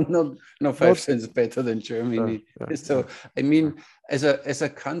 It's no 5 cents better than Germany. So I mean, as a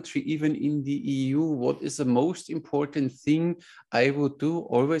country, even in the EU, what is the most important thing I would do?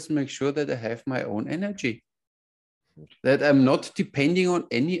 Always make sure that I have my own energy, that I'm not depending on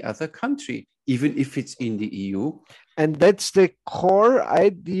any other country, even if it's in the EU. And that's the core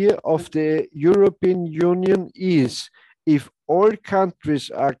idea of the European Union, is if all countries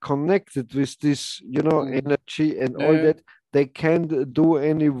are connected with this, energy and all that, they can't do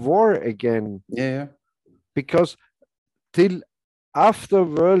any war again. Yeah. Because till after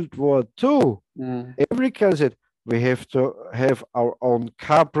World War II, every country said, we have to have our own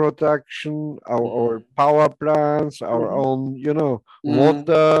car production, our power plants, our own,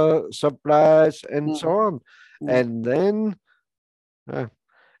 water supplies, and so on. And then,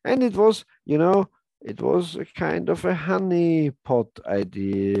 and it was, it was a kind of a honeypot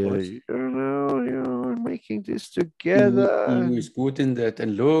idea, making this together. EU is good in that.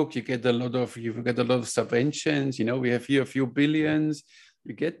 And look, you get a lot of subventions. We have here a few billions.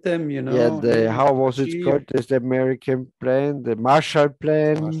 You get them, Yeah, how was it called? There's the American plan, the Marshall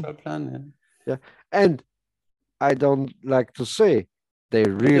Plan. Marshall Plan, yeah. And I don't like to say, they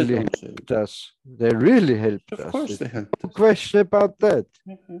really helped us. They really helped us. Of course they helped. No question about that.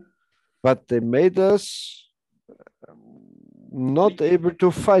 But they made us not able to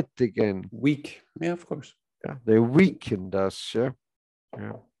fight again. Weak. Yeah, of course. Yeah, they weakened us. Yeah.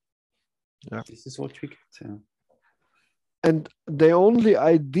 This is what we get. Yeah. And the only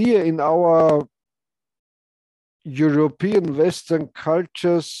idea in our European Western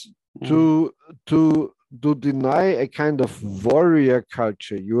cultures to deny a kind of warrior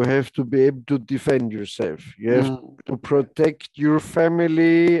culture. You have to be able to defend yourself. You have to protect your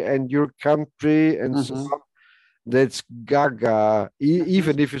family and your country and so on. That's gaga.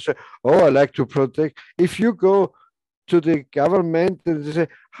 Even if you say, oh, I like to protect. If you go to the government and they say,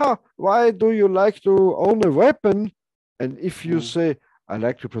 why do you like to own a weapon? And if you say, I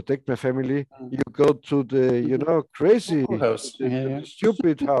like to protect my family, you go to the, crazy house.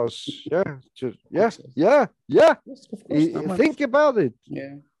 Stupid house. Yeah. Think about it.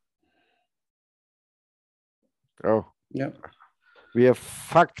 Yeah. Oh. Yeah. We are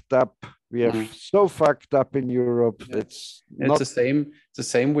fucked up. We are so fucked up in Europe. Yeah. It's the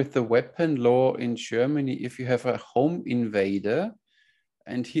same with the weapon law in Germany. If you have a home invader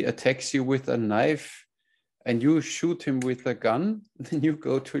and he attacks you with a knife, and you shoot him with a gun, then you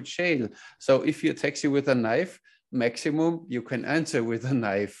go to jail. So if he attacks you with a knife, maximum you can answer with a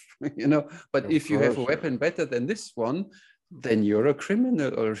knife, But if you have a weapon better than this one, then you're a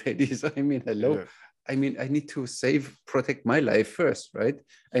criminal already. So I mean, hello. Yeah. I mean, I need to protect my life first, right?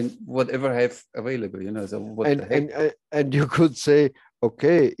 And whatever I have available, So what the heck? And you could say,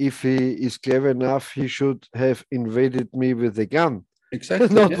 okay, if he is clever enough, he should have invaded me with a gun. Exactly.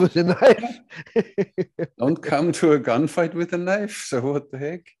 Not with a knife. Don't come to a gunfight with a knife. So what the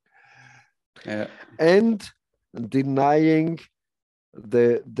heck? Yeah. and denying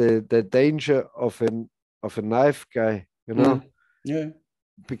the danger of a knife guy, you know, Yeah.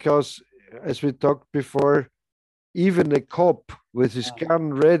 because as we talked before, even a cop with his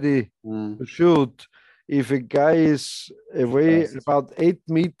gun ready to shoot, if a guy is away Fast. about 8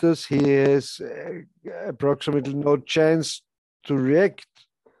 meters, he has approximately no chance to react.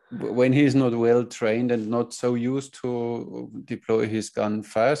 When he's not well trained and not so used to deploy his gun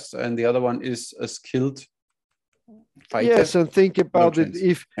fast, and the other one is a skilled fighter. Yes, and think about it.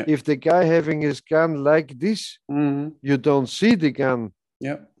 chance. If the guy having his gun like this, you don't see the gun.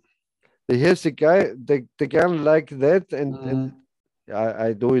 Yeah. He has the gun like that, and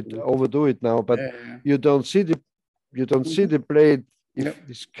I overdo it now, but you don't see the blade if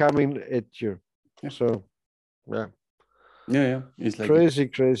it's coming at you. So, yeah. Yeah. It's like Crazy.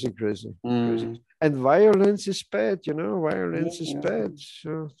 And violence is bad, you know. Violence is bad.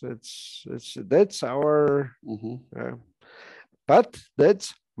 So that's our. But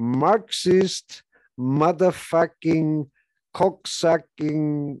that's Marxist motherfucking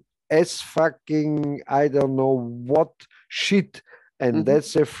cocksucking ass-fucking I don't know what shit, and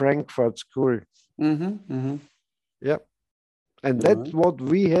that's a Frankfurt school. Yeah, and that's what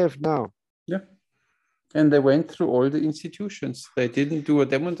we have now. Yeah, and they went through all the institutions. They didn't do a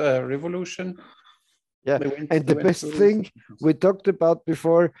revolution. Yeah, and the best thing we talked about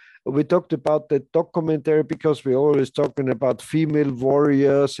before, we talked about the documentary because we always talking about female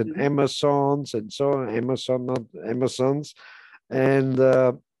warriors and Amazons and so on, not Amazons, and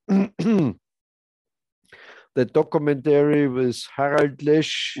the documentary was Harald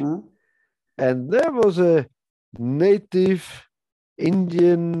Lesch, and there was a native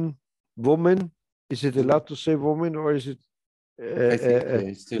Indian woman. Is it allowed to say woman, or is it? I think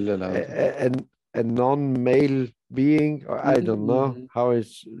it's still allowed. A non-male being, or I don't know how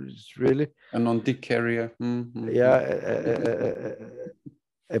it's really a non-dick carrier. Yeah,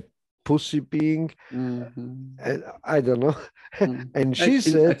 a pussy being, and I don't know. And she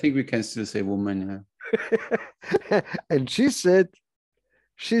said, I think we can still say woman. Yeah. And she said,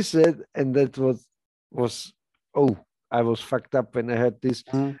 and that was oh, I was fucked up when I heard this.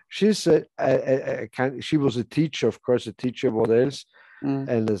 She said, she was a teacher, of course, a teacher. What else?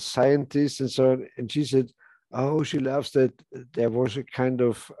 And a scientist and so on. And she said, "Oh, she loves that there was a kind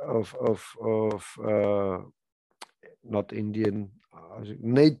of not Indian,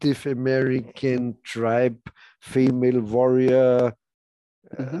 Native American tribe, female warrior,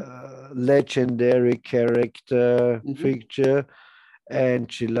 legendary character figure,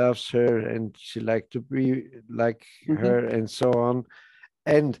 and she loves her, and she like to be like her, and so on."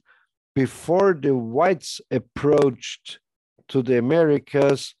 And before the whites approached to the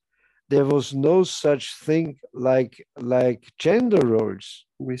Americas, there was no such thing like gender roles.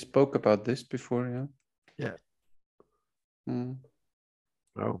 We spoke about this before, yeah.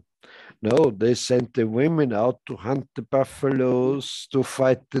 No, they sent the women out to hunt the buffaloes, to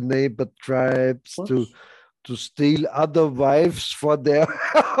fight the neighbor tribes, to steal other wives for their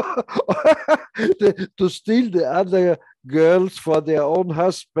to steal the other girls for their own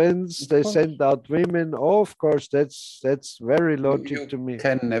husbands. They send out women. Oh, of course, that's very logic to me.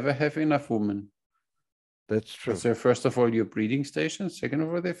 Can never have enough women. That's true. So first of all, your breeding station. Second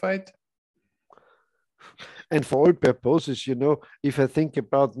of all, they fight. And for all purposes, you know, if I think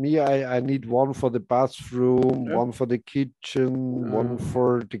about me, I need one for the bathroom, one for the kitchen, one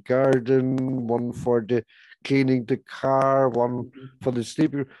for the garden, one for the cleaning the car, one for the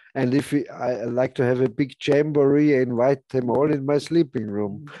sleeping. And if I like to have a big jamboree, I invite them all in my sleeping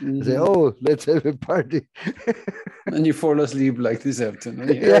room. I say, oh, let's have a party. And you fall asleep like this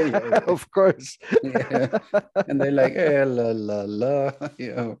afternoon. Yeah, of course. Yeah. And they're like, la, la, la.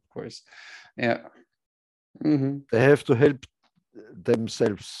 Yeah, of course. Yeah. They have to help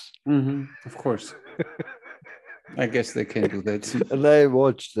themselves. Of course. I guess they can do that. And I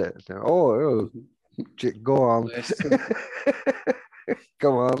watched that. Oh, go on.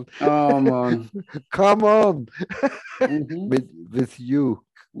 Come on. Oh, man. Come on. With you.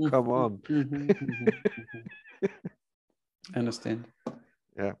 Come on. I understand.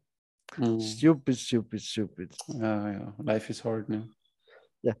 Yeah. Stupid. Yeah. Life is hard now.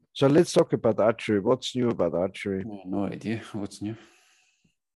 Yeah. So let's talk about archery. What's new about archery? No idea what's new.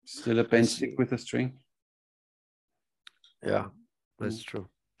 Still a bent stick with a string. Yeah, that's true.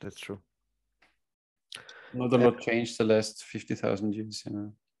 Not a lot changed the last 50,000 years.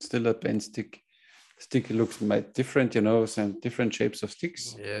 Still a bent stick. Stick looks different, some different shapes of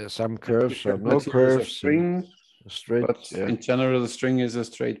sticks. Yeah, some curves or no curves. String. Straight. But in general, the string is a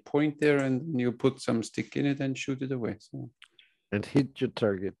straight point there, and you put some stick in it and shoot it away. So. And hit your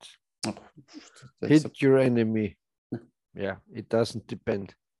target. Oh, Hit your enemy. Yeah, it doesn't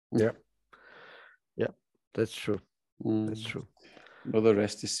depend. Yeah, yeah, that's true. That's true. But the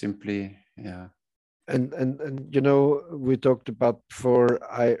rest is simply, yeah. And you know, we talked about before.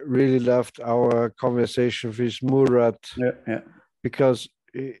 I really loved our conversation with Murat Yeah. because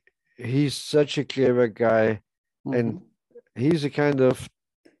he's such a clever guy, and he's a kind of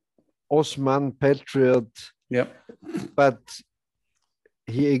Osman patriot. Yeah. But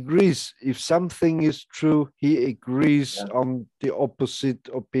he agrees if something is true, he agrees on the opposite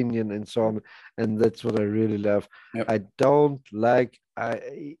opinion and so on, and that's what I really love. I don't like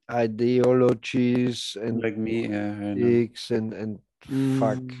ideologies and like me, politics and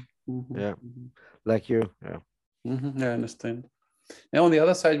fuck. Yeah, like you. Yeah. I understand. Now on the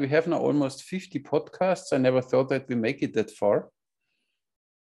other side, we have now almost 50 podcasts. I never thought that we make it that far.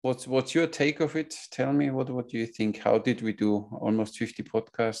 What's your take of it? Tell me, what do you think? How did we do? Almost 50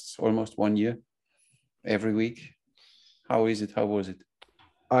 podcasts, almost 1 year, every week. How is it? How was it?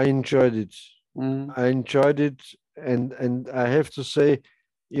 I enjoyed it. I enjoyed it, and I have to say,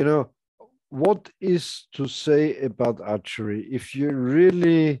 you know, what is to say about archery? If you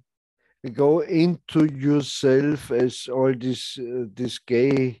really go into yourself, as all this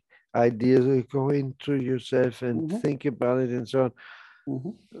gay ideas, go into yourself and think about it and so on.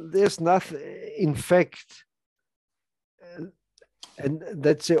 There's nothing, in fact, and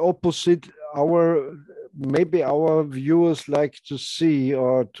that's the opposite. Maybe our viewers like to see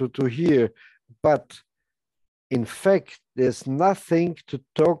or to hear, but in fact, there's nothing to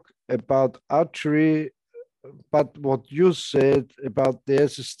talk about archery but what you said about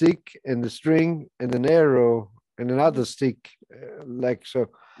there's a stick and a string and an arrow and another stick, like so.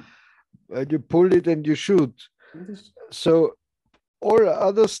 You pull it and you shoot. So all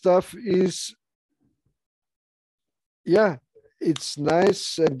other stuff is, yeah, it's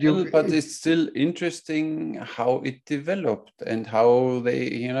nice, and but it's still interesting how it developed and how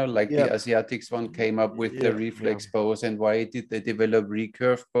they, like the Asiatics one came up with the reflex bows, and why did they develop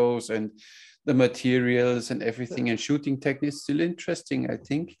recurve bows, and the materials and everything, and shooting techniques. Still interesting, I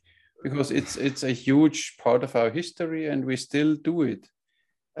think, because it's a huge part of our history, and we still do it.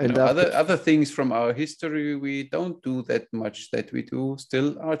 And other things from our history, we don't do that much. That we do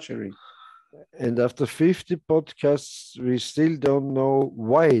still archery. And after 50 podcasts, we still don't know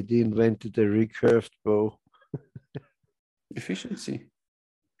why they invented a recurved bow. Efficiency.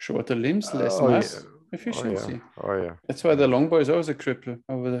 Shorter limbs, less mass. Efficiency. Oh yeah. That's why the longbow is always a cripple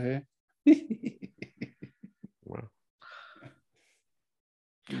over there. Well,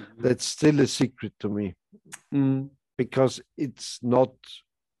 that's still a secret to me, because it's not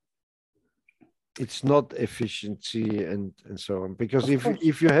efficiency and so on. Because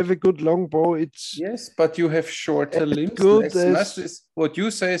if you have a good longbow, it's but you have shorter limbs, less mass. What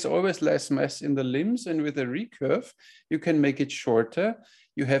you say is always less mass in the limbs, and with a recurve, you can make it shorter.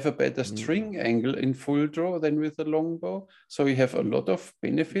 You have a better string angle in full draw than with a longbow, so you have a lot of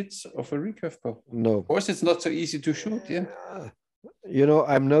benefits of a recurve bow. No, of course, it's not so easy to shoot.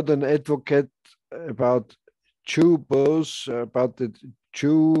 I'm not an advocate about Jew bows, about the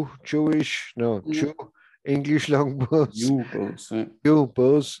Jewish English longbows. Jew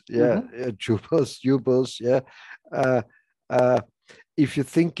bows, Jew bows, yeah. If you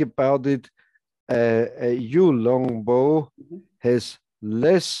think about it, a Yew longbow has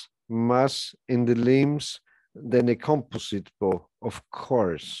less mass in the limbs than a composite bow, of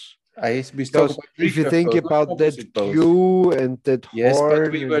course. Because if you think about that Yew and that horn,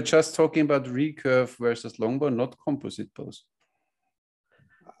 but we were just talking about recurve versus longbow, not composite bows.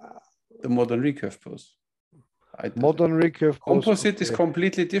 The modern recurve bows. Modern recurve bows. Composite is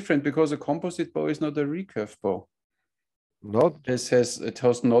completely different, because a composite bow is not a recurve bow. It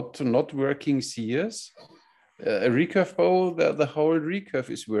has not working sears. A recurve bow, the whole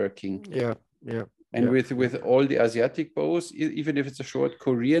recurve is working. And with all the Asiatic bows, even if it's a short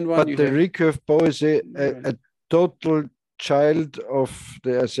Korean one, but the recurve bow is a total child of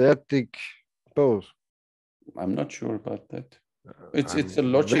the Asiatic bows. I'm not sure about that. It's a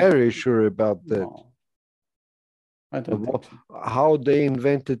logic. Very sure about that. No, I don't think so. How they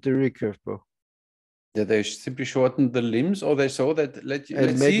invented the recurve bow? Yeah, they simply shortened the limbs, or they saw that. Let's see.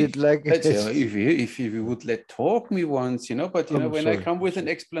 It like if you would talk me once, but when I come with an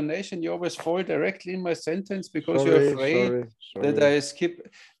explanation, you always fall directly in my sentence, because you're afraid that I skip.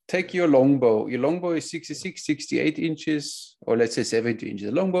 Take your longbow. Your longbow is 66, 68 inches, or let's say 70 inches.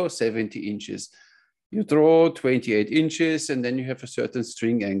 The longbow, 70 inches. You draw 28 inches, and then you have a certain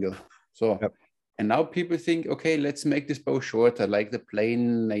string angle. So. And now people think, okay, let's make this bow shorter, like the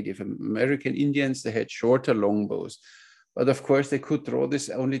plain Native American Indians. They had shorter longbows. But of course, they could draw this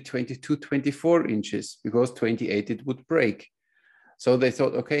only 22, 24 inches because 28 it would break. So they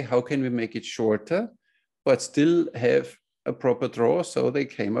thought, okay, how can we make it shorter, but still have a proper draw? So they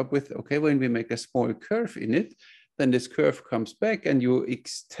came up with, okay, when we make a small curve in it, then this curve comes back and you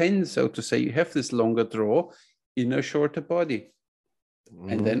extend, so to say, you have this longer draw in a shorter body.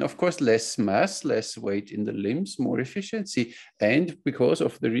 And then, of course, less mass, less weight in the limbs, more efficiency. And because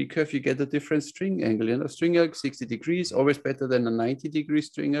of the recurve, you get a different string angle. You know, string angle 60 degrees, always better than a 90-degree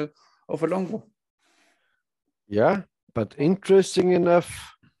string angle of a longbow. Yeah, but interesting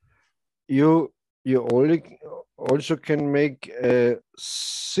enough, you only also can make a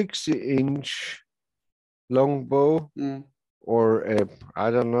 60-inch longbow or a,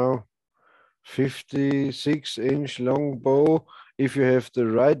 I don't know, 56-inch longbow if you have the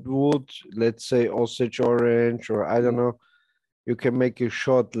right wood, let's say Osage orange, or I don't know, you can make a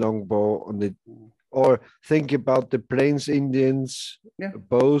short longbow on it. Or think about the Plains Indians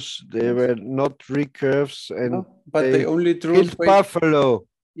bows; they were not recurves, and but they only drew buffalo.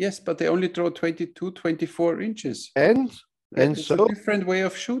 Yes, but they only draw 22, 24 inches. And it's so a different way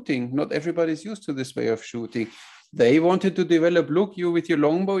of shooting. Not everybody's used to this way of shooting. They wanted to develop, look, you with your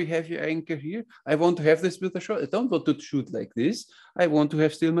longbow, you have your anchor here. I want to have this with a shot. I don't want to shoot like this. I want to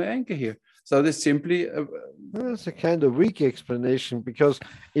have still my anchor here. So this simply... that's a kind of weak explanation, because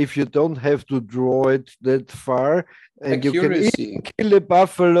if you don't have to draw it that far, and accuracy. You can kill a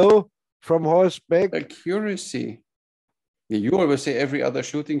buffalo from horseback. Accuracy. You always say every other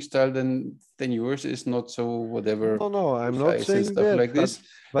shooting style than yours is not so whatever. No, I'm not saying that. Like this.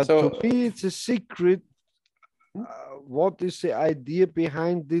 But so, to me, it's a secret. What is the idea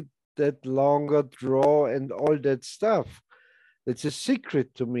behind it? That longer draw and all that stuff. It's a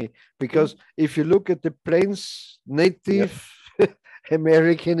secret to me, because if you look at the Plains native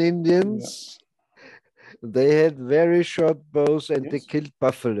American Indians, they had very short bows and they killed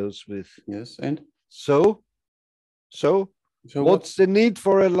buffaloes with. Yes, and so what's the need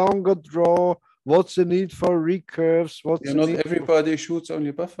for a longer draw? What's the need for recurves? What's not everybody shoots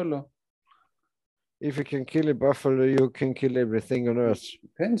only buffalo. If you can kill a buffalo, you can kill everything on earth.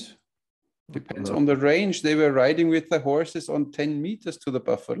 Depends on the range. They were riding with the horses on 10 meters to the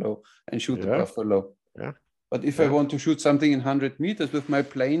buffalo and shoot the buffalo. Yeah. But if I want to shoot something in 100 meters with my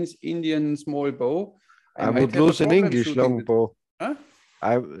Plains Indian small bow, I would lose an English longbow.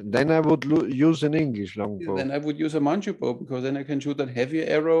 Then I would use an English longbow. Then I would use a Manchu bow, because then I can shoot a heavier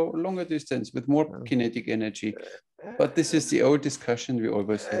arrow longer distance with more kinetic energy. But this is the old discussion we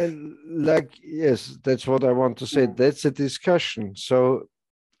always have. Yes, that's what I want to say. That's a discussion. So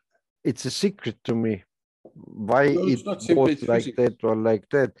it's a secret to me why it was like that or like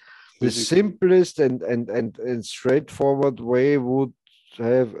that. The simplest and straightforward way would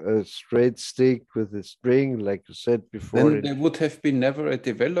have a straight stick with a string, like you said before. Then there would have been never a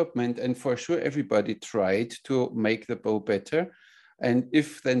development, and for sure everybody tried to make the bow better. And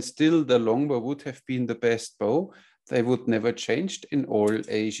if then still the longbow would have been the best bow, they would never changed in all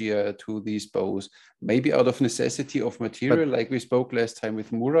Asia to these bows. Maybe out of necessity of material, like we spoke last time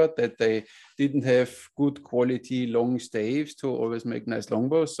with Murat, that they didn't have good quality long staves to always make nice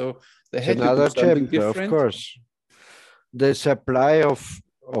longbows. So they had to do something different. Of course. The supply of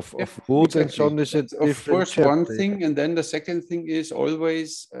wood and so on is a different of course chapter. One thing, and then the second thing is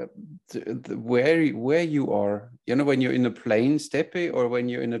always where you are. You know, when you're in a plain steppe or when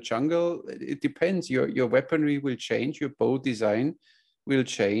you're in a jungle, it depends. Your weaponry will change, your bow design will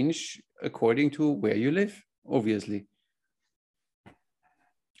change according to where you live, obviously.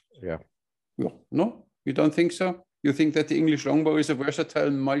 Yeah. No, you don't think so? You think that the English longbow is a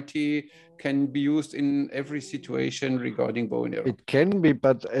versatile can be used in every situation regarding bow and arrow? It can be,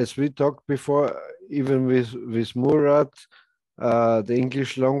 but as we talked before, even with Murat, the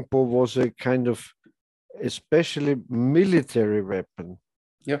English longbow was a kind of especially military weapon.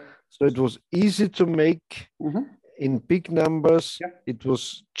 Yeah. So it was easy to make in big numbers. Yeah. It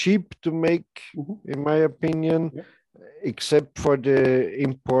was cheap to make, in my opinion, except for the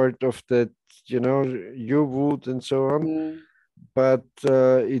import of that, yew wood and so on. But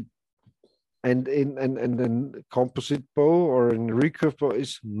then composite bow or a recurve bow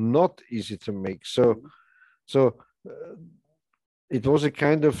is not easy to make. So it was a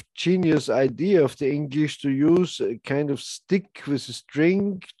kind of genius idea of the English to use a kind of stick with a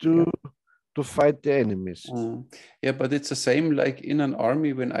string to fight the enemies. Yeah, but it's the same like in an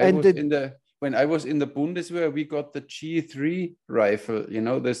army. When I was in the Bundeswehr, we got the G3 rifle.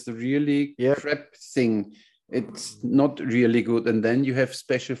 There's the really crap thing. It's not really good. And then you have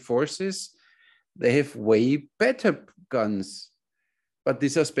special forces. They have way better guns, but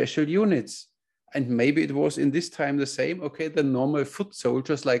these are special units. And maybe it was in this time the same. Okay, the normal foot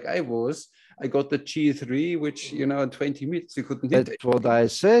soldiers like I was, I got the G3, which, you know, in 20 minutes you couldn't hit it. That's what I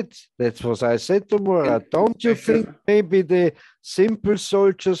said. That's what I said to Murat. And Don't you special, think maybe the simple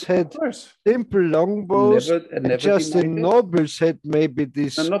soldiers of had course, simple longbows, and never just the denied it. nobles had maybe And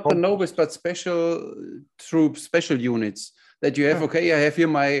this? not the nobles, but special troops, special units that you have. Yeah. Okay, I have here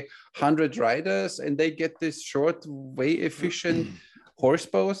my 100 riders, and they get this short, way efficient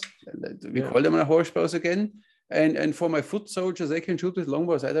horsebows. We call them horsebows again. And for my foot soldiers, they can shoot with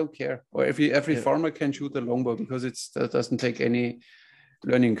longbows. I don't care. Or every farmer can shoot a longbow because that doesn't take any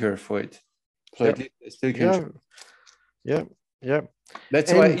learning curve for it. So at least they still can shoot. Yeah.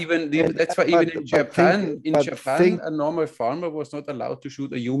 That's why even in Japan, think, a normal farmer was not allowed to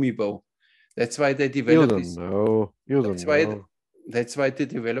shoot a Yumi bow. That's why they you developed don't know. You don't know. That's why they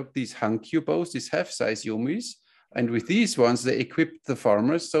developed these Hankyu bows, these half-size Yumis. And with these ones, they equipped the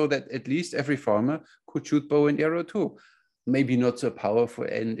farmers so that at least every farmer could shoot bow and arrow too. Maybe not so powerful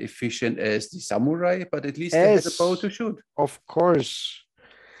and efficient as the samurai, but at least they had a bow to shoot. Of course.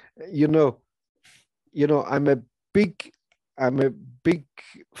 You know, I'm a big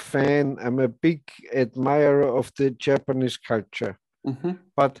fan, I'm a big admirer of the Japanese culture. Mm-hmm.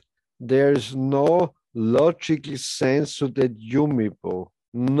 But there's no logical sense to that Yumi bow.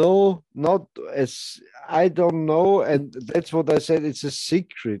 No, not as I don't know, and that's what I said. It's a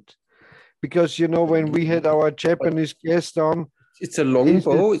secret, because when we had our Japanese guest on, it's a long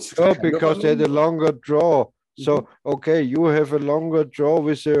bow. It's because they had a longer draw. So okay, you have a longer draw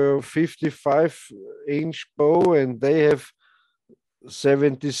with a 55-inch bow, and they have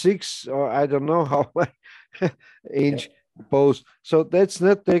 76 or I don't know how inch bows. So that's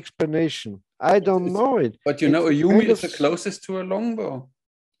not the explanation. I don't know it. But a Yumi is the closest to a longbow.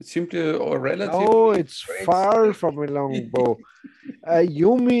 It's simply or relatively. No, it's far from a longbow. A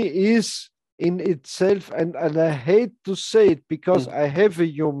Yumi is in itself, and I hate to say it because I have a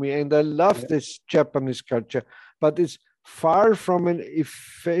Yumi and I love this Japanese culture, but it's far from an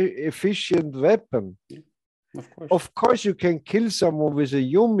efficient weapon. Of course, you can kill someone with a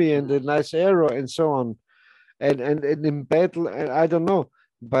Yumi and a nice arrow and so on, and in battle, and I don't know.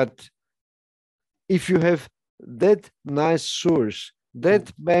 But if you have that nice source,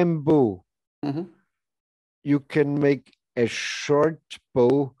 that bamboo, you can make a short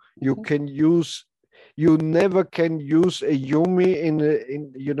bow. You never can use a Yumi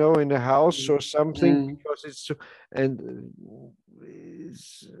in a house or something because it's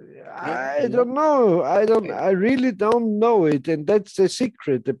I don't know. I really don't know it, and that's the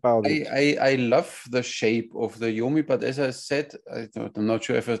secret about it. I love the shape of the Yumi, but as I said, I'm not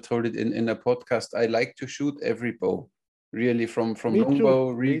sure if I told it in a podcast. I like to shoot every bow, really, from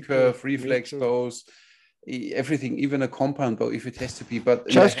longbow, recurve, reflex bows, everything, even a compound bow if it has to be. But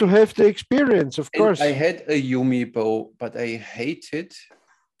just to have the experience, of course. I had a Yumi bow, but I hated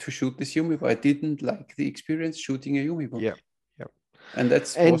to shoot this Yumi bow. I didn't like the experience shooting a Yumi bow. Yeah. And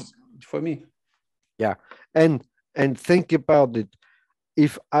was for me. Yeah. And think about it.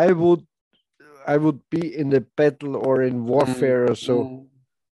 If I would be in a battle or in warfare or so,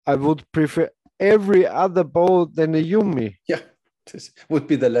 I would prefer every other bow than a Yumi. Yeah. This would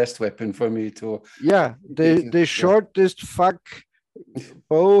be the last weapon for me to. Yeah. The shortest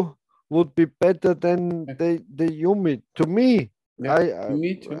bow would be better than the Yumi to me. Yeah,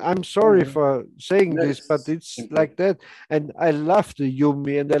 me too. I'm sorry for saying this, but it's like that. And I love the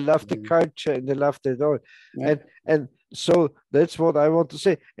Yumi, and I love the culture, and I love it all. And so that's what I want to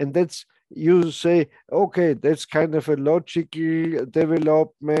say. And that's, you say, okay, that's kind of a logical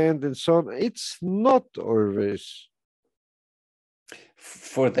development and so on. It's not always.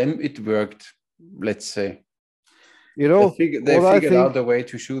 For them, it worked, let's say. They figured out a way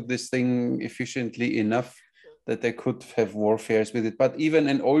to shoot this thing efficiently enough that they could have warfares with it. But even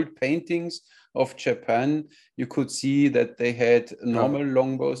in old paintings of Japan, you could see that they had normal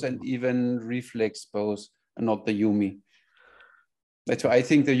longbows and even reflex bows, and not the Yumi. That's why I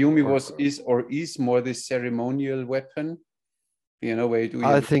think the Yumi is more this ceremonial weapon. Where you do.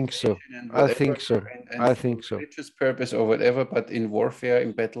 I think so. I think so. Religious purpose or whatever, but in warfare,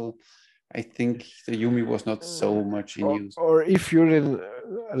 in battle, I think the Yumi was not so much in use. Or if you're in,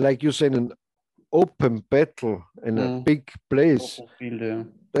 like you said, an open battle in a big place,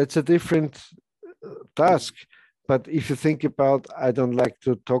 that's a different task. But if you think about, I don't like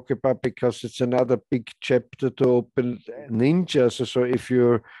to talk about because it's another big chapter to open, ninjas. So if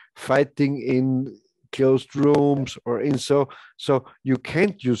you're fighting in closed rooms or in so you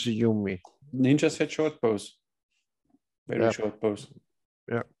can't use a Yumi. Ninjas had short bows, very short bows.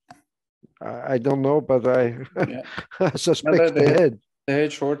 Yeah, I don't know, but I suspect they had. They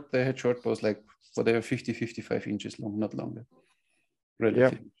had short bows, like whatever, 50, 55 inches long, not longer.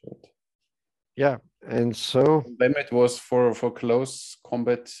 Relatively short. Yeah, and so Then it was for close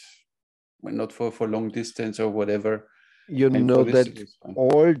combat, not for long distance or whatever. you And know for this, that it was fine.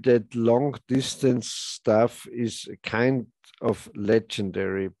 all that long distance stuff is kind of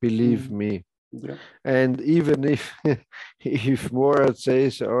legendary, believe me. Yeah. And even if if Murad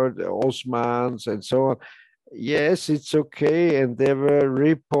says or the Osmans and so on, yes, it's okay. And there were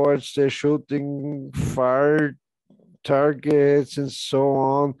reports they're shooting far targets and so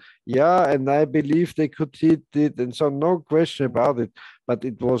on. Yeah, and I believe they could hit it, and so no question about it. But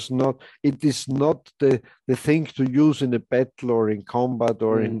it was not. It is not the thing to use in a battle or in combat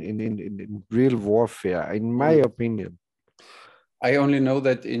or in real warfare, in my opinion. I only know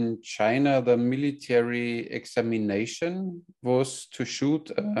that in China, the military examination was to shoot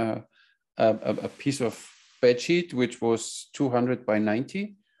a piece of bedsheet, which was 200 by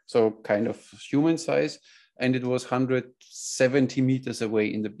 90, so kind of human size. And it was 170 meters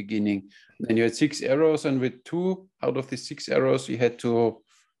away in the beginning. Then you had 6 arrows, and with 2 out of the 6 arrows, you had to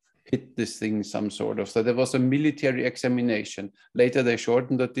hit this thing some sort of. So there was a military examination. Later, they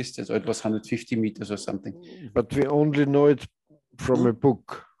shortened the distance, or it was 150 meters or something. But we only know it from a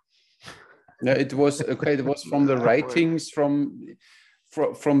book. Yeah, it was okay. It was from the writings from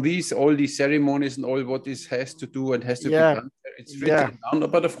these all these ceremonies and all what this has to do and has to be done. It's written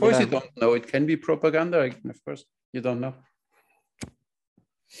down, but of course you don't know. It can be propaganda. Of course, you don't know.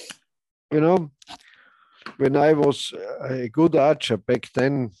 You know, when I was a good archer back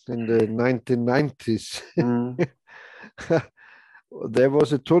then in the 1990s, there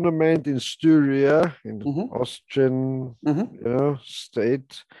was a tournament in Styria, in Austrian,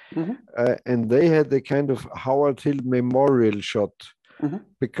 state, and they had a kind of Howard Hill memorial shot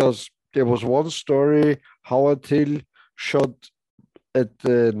because there was one story Howard Hill shot at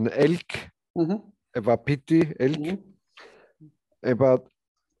an elk, a wapiti elk, about,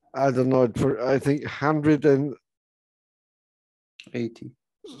 I don't know, for I think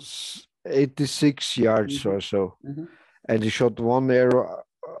 186 yards or so. And he shot one arrow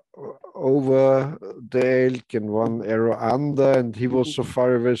over the elk and one arrow under, and he was so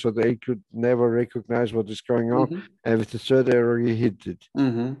far away so the elk could never recognize what is going on. And with the third arrow, he hit it.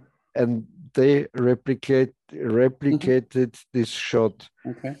 And they replicated this shot.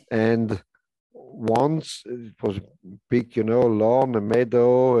 And once it was a big, lawn, a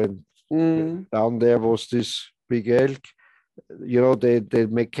meadow, and down there was this big elk. The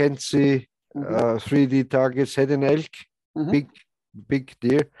Mackenzie 3D targets had an elk, big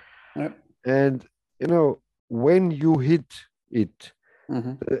deer. And, when you hit it,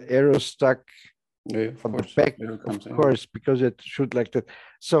 the arrow stuck on the back, of course, because it shoot like that.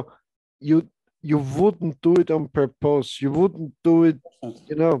 So you wouldn't do it on purpose. You wouldn't do it,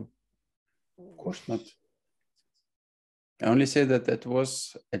 Of course not. I only say that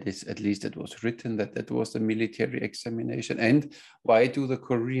was, at least it was written that was the military examination. And why do the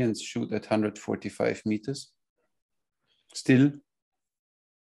Koreans shoot at 145 meters? Still?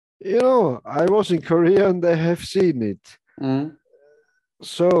 I was in Korea and I have seen it.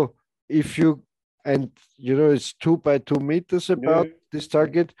 So if you, and it's 2 by 2 meters about this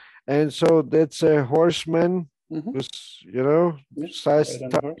target. And so that's a horseman with, size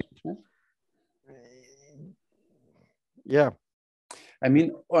target. Yeah. I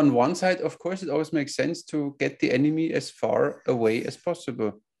mean, on one side, of course, it always makes sense to get the enemy as far away as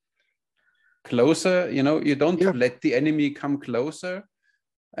possible. Closer, you don't let the enemy come closer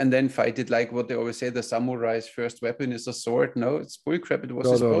and then fight it like what they always say, the samurai's first weapon is a sword. No, it's bullcrap. It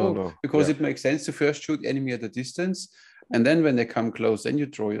was because it makes sense to first shoot enemy at a distance. And then when they come close, then you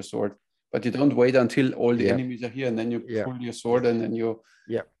draw your sword. But you don't wait until all the enemies are here and then you pull your sword and then you...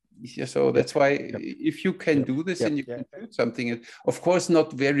 So that's why if you can do this and you can shoot something, of course,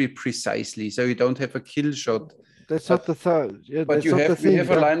 not very precisely. So you don't have a kill shot. That's not the thought. Yeah, but we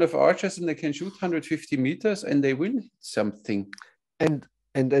have a line of archers and they can shoot 150 meters and they will hit something.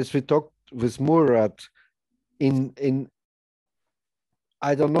 And as we talked with Murad, in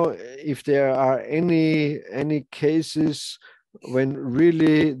I don't know if there are any cases when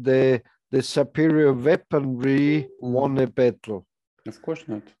really the superior weaponry won a battle. Of course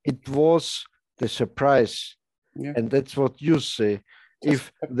not. It was the surprise. And that's what you say.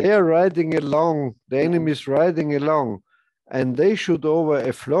 If they're riding along, the enemy is riding along, and they shoot over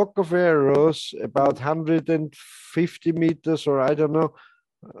a flock of arrows about 150 meters, or I don't know,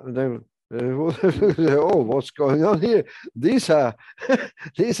 oh, what's going on here? These are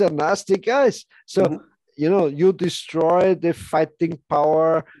nasty guys. So you destroy the fighting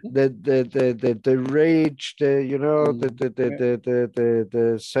power, the rage,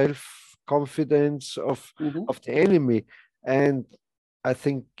 the self confidence Mhm. of the enemy. And I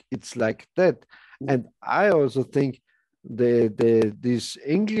think it's like that. And I also think these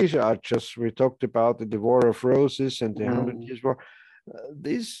English archers we talked about in the War of Roses and the Hundred Mhm. Years' War,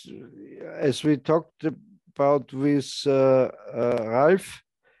 this, as we talked about with Ralph,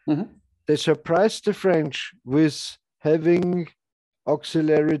 Mhm. they surprised the French with having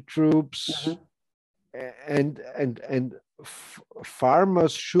auxiliary troops Mhm. and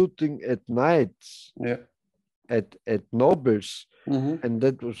farmers shooting at night Yeah. at nobles. Mhm. And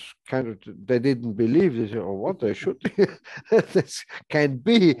that was kind of, they didn't believe. They said, oh, what, they're shooting? This can't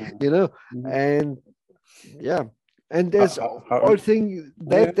be, Mhm. you know. Mhm. And yeah, and How, there's how, all thing yeah.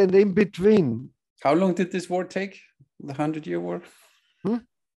 that and in between. How long did this war take? The 100-Year War? Hmm?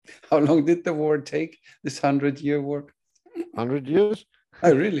 How long did the war take? This 100-Year War? 100 years?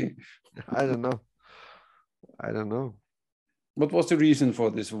 Oh, really? I don't know. I don't know. What was the reason for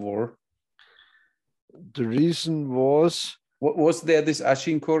this war? The reason was, Was there this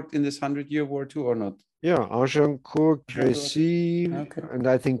Agincourt in this 100-Year War too, or not? yeah, Agincourt, Agincourt. Crécy, Okay. and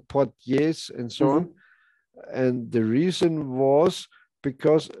I think Poitiers and so on. Mm-hmm. And the reason was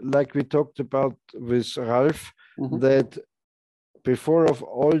because, like we talked about with Ralph, Mm-hmm. that before of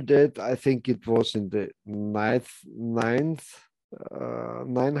all that, I think it was in the ninth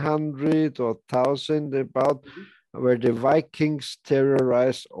 900 or 1000 about, where the Vikings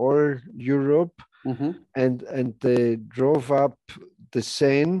terrorized all Europe, Mm-hmm. and they drove up the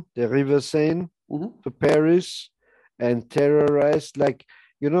Seine, the River Seine, Mm-hmm. to Paris and terrorized, like,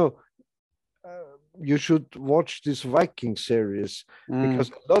 you know, you should watch this Viking series because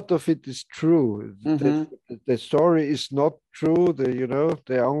a lot of it is true. Mm-hmm. The story is not true,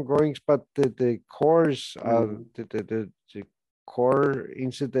 the ongoings, but the cores are, Mm-hmm. the core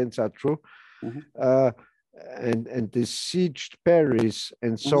incidents are true. Mm-hmm. Uh, and they sieged Paris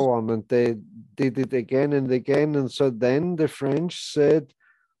and Mm-hmm. so on, and they did it again and again. And so then the French said,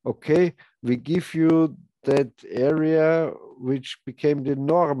 okay, we give you that area which became the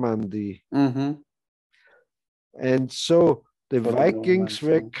Normandy. Mm-hmm. And so the For the Vikings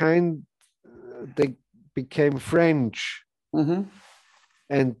Normans. were they became French. Mm-hmm.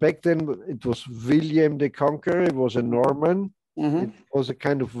 And back then it was William the Conqueror, it was a Norman. Mm-hmm. It was a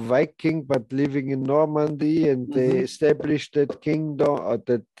kind of Viking, but living in Normandy, and they Mm-hmm. established that kingdom, or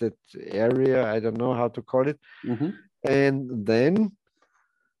that area, I don't know how to call it. Mm-hmm. And then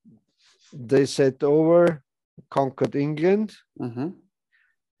they set over, conquered England. Mm-hmm.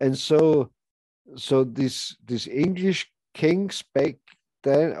 And so these English kings back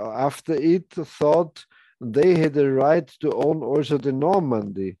then, after it, thought they had a right to own also the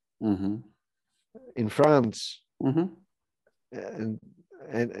Normandy Mm-hmm. in France. Mm-hmm.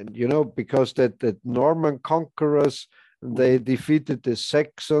 And because that Norman conquerors, they defeated the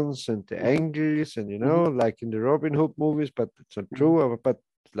Saxons and the Angles, and like in the Robin Hood movies, but it's not true, but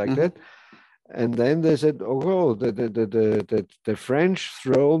like Mm-hmm. that. And then they said, oh, the French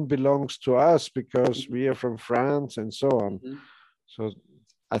throne belongs to us because we are from France and so on. Mm-hmm. So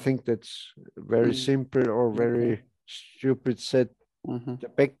I think that's very Mm-hmm. simple or Okay. very stupid set Mm-hmm. the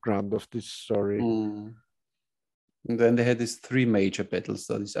background of this story. Mm. And then they had these three major battles,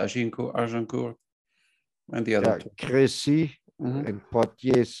 so this Agincourt, and the other Yeah, two. Crécy Mm-hmm. and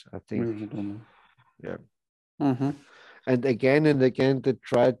Poitiers, I think. I don't know. Yeah. Mm-hmm. And again they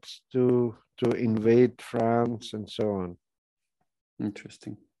tried to invade France and so on.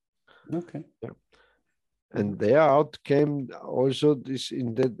 Interesting. Okay. Yeah. And there out came also this,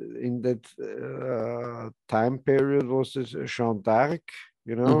 in that time period, was this Jeanne d'Arc,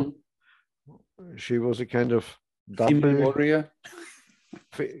 Mm-hmm. she was a kind of Female double, warrior.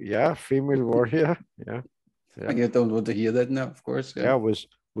 female warrior. Yeah. You don't want to hear that now, of course. Yeah, with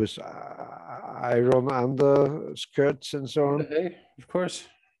iron underskirts and so on. Hey, of course.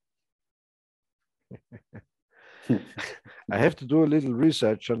 I have to do a little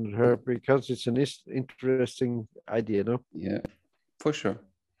research on her because it's an interesting idea, no? Yeah, for sure.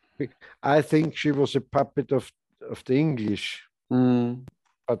 I think she was a puppet of the English, Mm.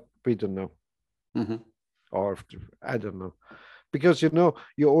 but we don't know. Mm-hmm. Or I don't know. Because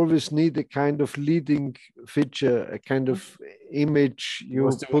you always need a kind of leading feature, a kind of image you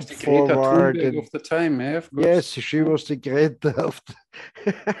Was put the Greta forward. Thunberg And of the time, yeah, of course. yes, she was the Greta of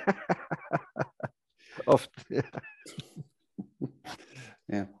of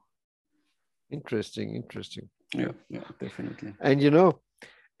Yeah. Interesting. Yeah, definitely. And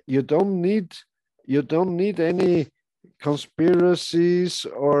you don't need any conspiracies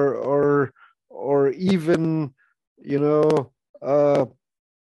or even uh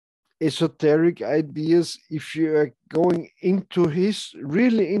esoteric ideas if you are going into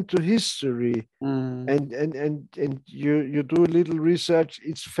really into history and you do a little research.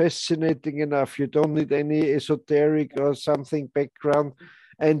 It's fascinating enough. You don't need any esoteric or something background,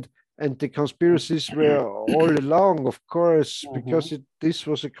 and the conspiracies were all along, of course, because this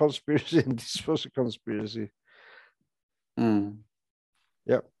was a conspiracy and this was a conspiracy.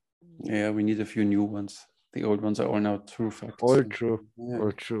 Yeah. Yeah, we need a few new ones. The old ones are all now true facts. All true. Yeah.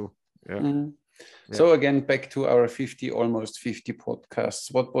 All true. Yeah. Yeah. So again, back to our almost 50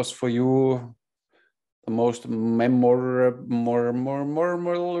 podcasts. What was for you the most memorable?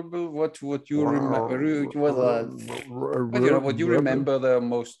 What you remember? What you remember the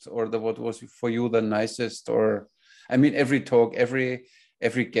most, or what was for you the nicest? Or I mean, every talk, every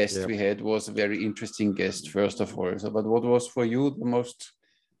guest we had was a very interesting guest. First of all, so but what was for you the most?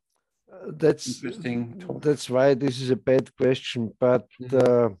 That's interesting talk? That's why this is a bad question, but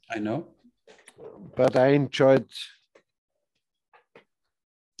I know. But I enjoyed.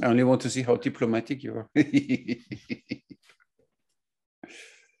 I only want to see how diplomatic you are.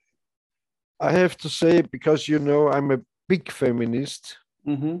 I have to say, because I'm a big feminist.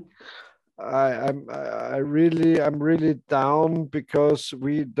 I'm really down because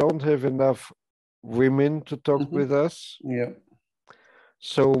we don't have enough women to talk with us. Yeah.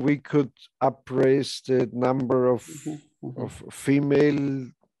 So we could upraise the number of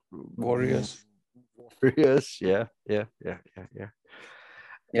female warriors. Yeah.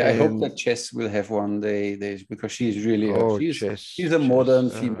 Yeah, I hope that Jess will have one day, because she's really she's a modern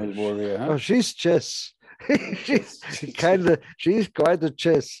female warrior. Huh? Oh, she's Jess. She's quite a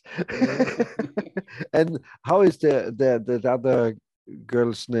Jess. And how is the other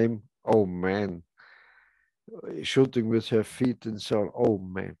girl's name? Oh man, shooting with her feet and so on. Oh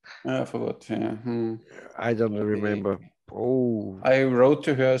man, I forgot. Yeah. I don't remember. Oh, I wrote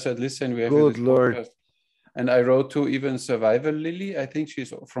to her. I said, "Listen, we have good this Lord." podcast. And I wrote to even Survival Lily. I think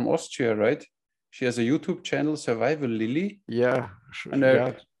she's from Austria, right? She has a YouTube channel, Survival Lily. Yeah. And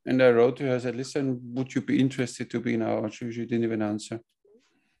I wrote to her, I said, listen, would you be interested to be in our? She didn't even answer.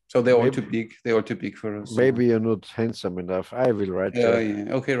 So they're all too big. They're all too big for us. Maybe you're not handsome enough. I will write her.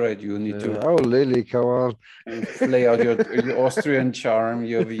 Yeah. Okay, right. You need to. Oh, Lily, come on. Play out your Austrian charm,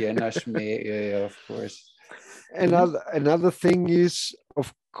 your Vienna schmäh. Yeah, of course. Another thing is,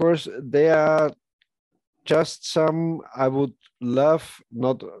 of course, there are just some I would love,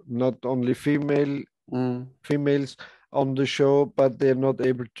 not only females on the show, but they're not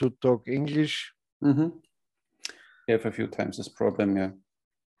able to talk English. You have a few times this problem, yeah.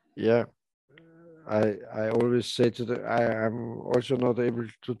 Yeah. I always say to I'm also not able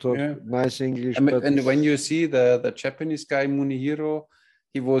to talk nice English. And when you see the Japanese guy, Munihiro,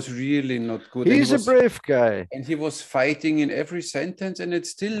 he was really not good. He's a brave guy. And he was fighting in every sentence, and it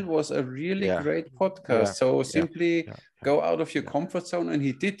still was a really great podcast. So simply go out of your comfort zone. And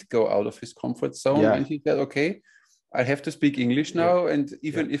he did go out of his comfort zone. And he said, okay, I have to speak English now. And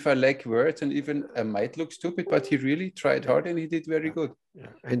even if I lack words and even I might look stupid, but he really tried hard and he did very good.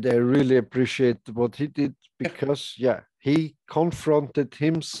 And I really appreciate what he did because, he confronted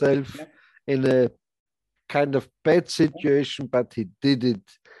himself in a kind of bad situation, but he did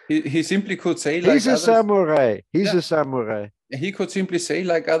it. He simply could say, he's a samurai. He's a samurai. He could simply say,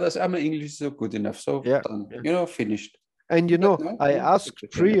 like others, my English is not good enough. So done. Finished. And I asked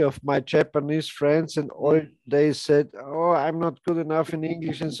 3 of my Japanese friends, and all they said, "Oh, I'm not good enough in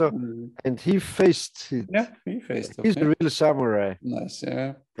English," and so. And he faced it. Yeah, he faced it. He's a real samurai. Nice.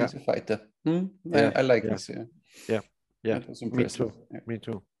 Yeah, he's a fighter. I like this. Yeah. Me too. Me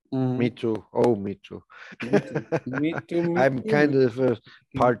too. Me too. Oh, me too. Me too. I'm kind of a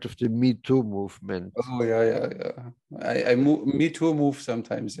part of the Me Too movement. Oh yeah. I move. Me too. Move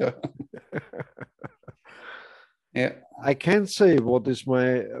sometimes. Yeah. Yeah. I can't say what is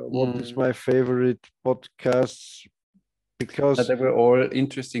my favorite podcasts because they were all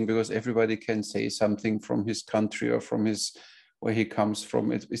interesting because everybody can say something from his country or from where he comes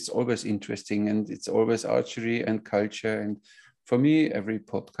from. It's always interesting, and it's always archery and culture. And for me, every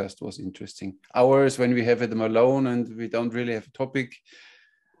podcast was interesting. Ours, when we have them alone and we don't really have a topic,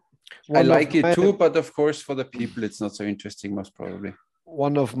 I like it too. But of course, for the people, it's not so interesting, most probably.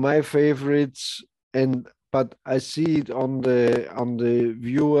 One of my favorites, but I see it on the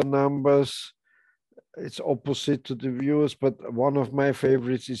viewer numbers. It's opposite to the viewers, but one of my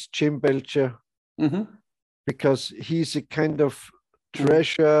favorites is Jim Belcher, because he's a kind of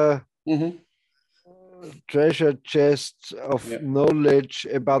treasure chest of knowledge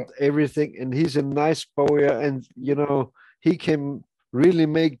about everything, and he's a nice bowyer, and he can really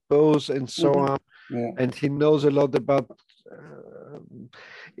make bows and so on, and he knows a lot about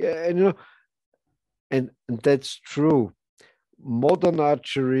Yeah, and that's true. Modern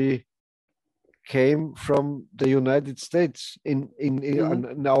archery came from the United States in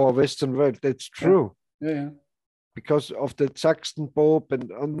our Western world. That's true. Yeah. Because of the Saxon bow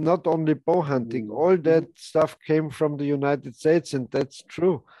and not only bow hunting, all that stuff came from the United States, and that's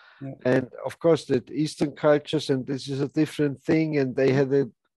true. Yeah. And of course, the Eastern cultures, and this is a different thing, and they had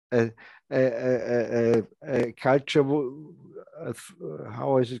a culture,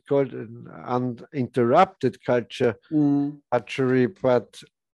 how is it called, an uninterrupted culture, archery, but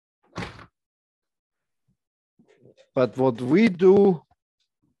what we do,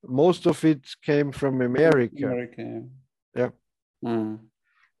 most of it came from America. Yeah.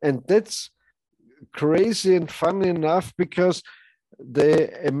 And that's crazy and fun enough because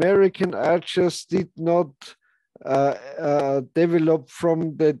the American archers did not develop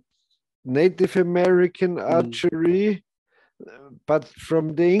from the Native American archery, but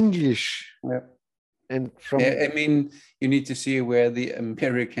from the English. Yeah. And from, I mean, you need to see where the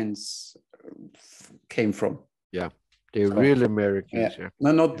Americans came from. Yeah. The real Americans. Yeah.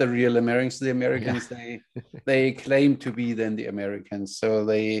 No, not the real Americans. The Americans, they claim to be then the Americans. So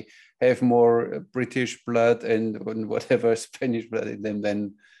they have more British blood and whatever Spanish blood in them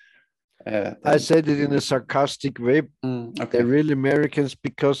than. I said it in a sarcastic way. The real Americans,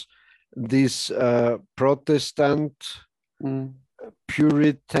 because these Protestant,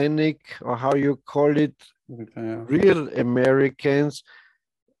 Puritanic, or how you call it, real Americans,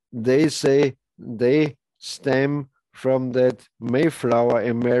 they say they stem from that Mayflower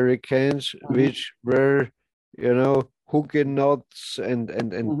Americans, which were, Huguenots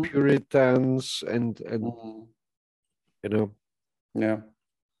and Puritans and Yeah.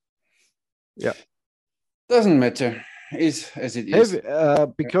 Doesn't matter. Is as it is.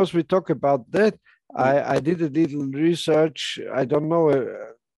 Because we talk about that, I did a little research. I don't know,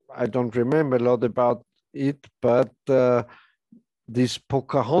 I don't remember a lot about it, but this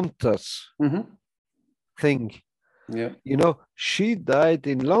Pocahontas thing, she died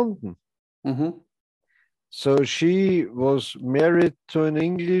in London. So she was married to an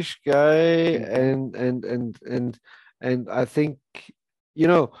English guy, and I think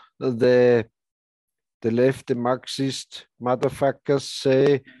the left, the Marxist motherfuckers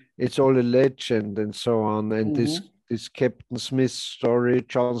say it's all a legend and so on, and this Captain Smith story,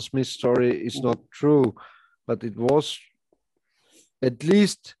 John Smith story, is not true, but it was. At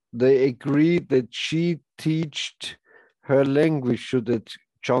least they agree that she taught her language to that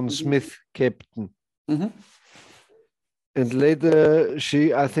John Smith captain. And later,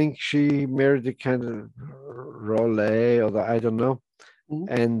 I think she married a kind of Raleigh, or I don't know.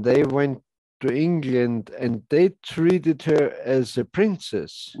 And they went to England and they treated her as a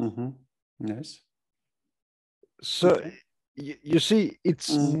princess. Yes. So you see,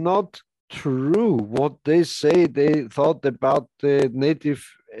 it's not true what they say they thought about the Native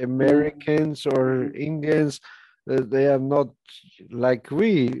Americans or Indians. They are not like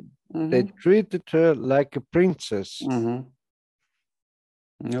we. They treated her like a princess. Oh,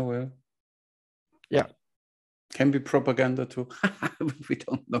 well. Yeah. Can be propaganda too. We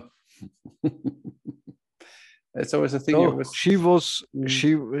don't know. It's always a thing. No, she was.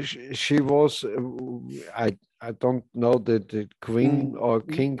 I don't know the queen or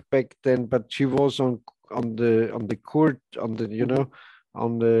king back then, but she was on the court, on the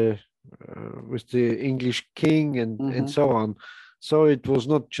on the with the English king and so on. So it was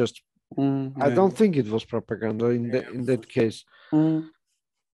not just. I don't think it was propaganda in that case.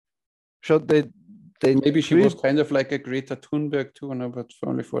 So they maybe she was kind of like a Greta Thunberg too, but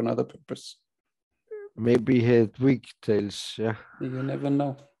only for another purpose. Maybe he had wigtails. Yeah. You never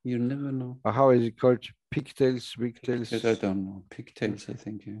know. You never know. How is it called? Pigtails, wigtails. I don't know. Pigtails, I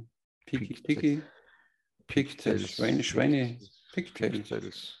think. Yeah. Pigtails. Schweine.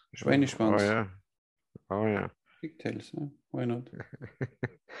 Pigtails. Schweineschwanz. Oh yeah. Pigtails. Why not?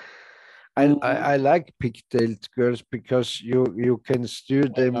 I like pigtailed girls because you can steer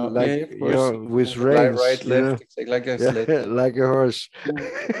them with reins, right, left, like a sled. Like a horse.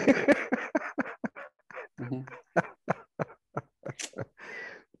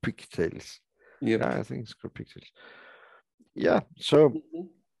 Pigtails. Yep. Yeah, I think it's called pigtails. Yeah. So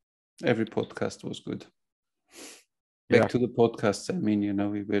every podcast was good. Back to the podcasts. I mean,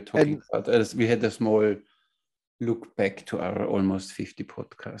 we were talking about as we had a small look back to our almost 50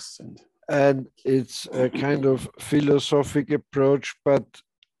 podcasts, and it's a kind of philosophic approach, but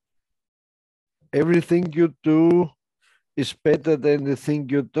everything you do is better than the thing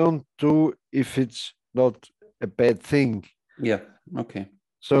you don't do if it's not a bad thing. Yeah. Okay.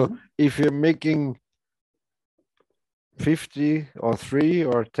 So if you're making 50 or 3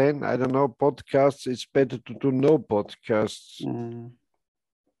 or 10, I don't know, podcasts, it's better to do no podcasts.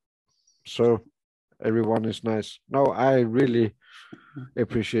 So everyone is nice. No, I really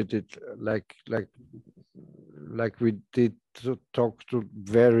appreciate it. Like we did to talk to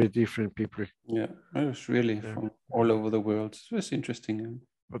very different people. Yeah, it was really from all over the world. It was interesting.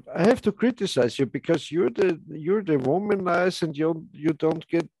 But I have to criticize you because you're the womanizer and you don't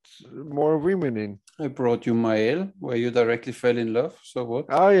get more women in. I brought you Mael, where you directly fell in love. So what?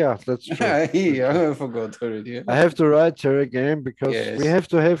 Oh yeah, that's true. Yeah, I forgot already. I have to write her again because we have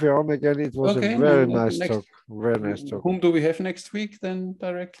to have her on again. It was okay, a very nice talk. Very nice talk. Whom do we have next week then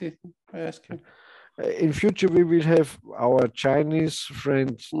directly? I ask you. In future, we will have our Chinese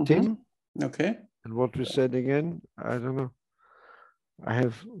friend Tim. Okay. And what we said again, I don't know. I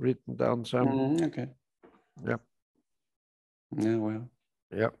have written down some. Okay. Yeah. Yeah, well.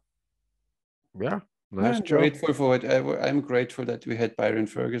 Yeah. Yeah. Nice I'm job. grateful for it. I'm grateful that we had Byron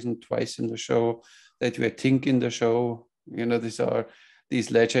Ferguson twice in the show, that we had Tink in the show. You know,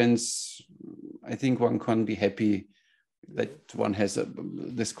 these legends. I think one can be happy that one has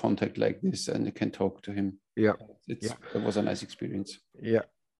this contact like this and you can talk to him. Yeah. It was a nice experience. Yeah.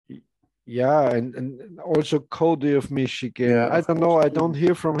 Yeah, and also Cody of Michigan. Yeah, I don't know. I don't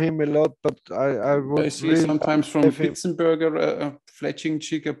hear from him a lot, but I would. I see really sometimes from Pitzenberger a fletching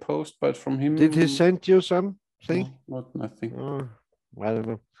chica post, but from him. Did he send you something? No, nothing. Oh, I don't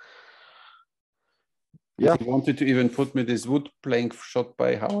know. Yeah. He wanted to even put me this wood plank shot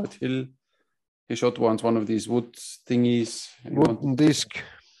by Howard Hill. He shot once one of these wood thingies. Wooden disc.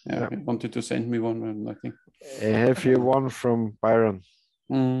 Yeah, he wanted to send me one and nothing. I have here one from Byron.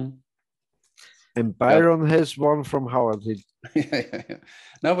 And Byron has one from Howard Hill. Yeah.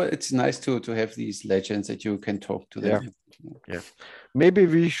 No, but it's nice to have these legends that you can talk to them. Yeah. Maybe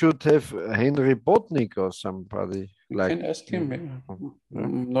we should have Henry Botnick or somebody. We can ask him.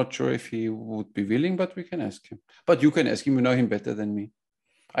 I'm not sure if he would be willing, but we can ask him. But you can ask him. You know him better than me.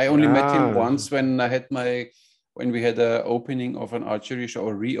 I only met him once when we had an opening of an archery shop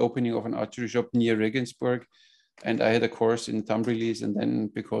or reopening of an archery shop near Regensburg. And I had a course in thumb release. And then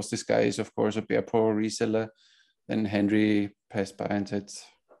because this guy is, of course, a Bear Pro reseller, then Henry passed by and said,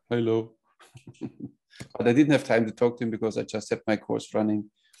 hello. But I didn't have time to talk to him because I just had my course running.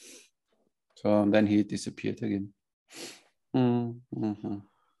 So then he disappeared again. Oh,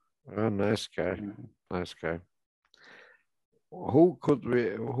 nice guy. Nice guy. Who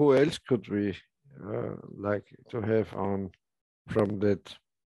else could we like to have on from that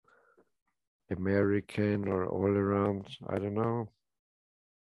American or all around? I don't know.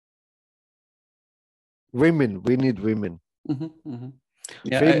 Women, we need women.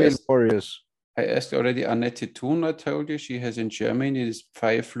 Yeah, female warriors. I asked already Annette Thun, I told you. She has in Germany, it is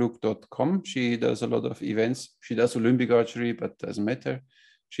fireflug.com. She does a lot of events. She does Olympic archery, but doesn't matter.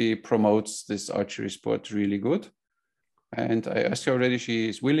 She promotes this archery sport really good. And I asked her already, she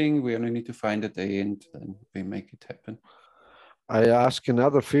is willing. We only need to find a day and then we make it happen. I asked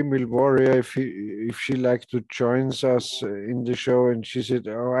another female warrior if she like to join us in the show, and she said,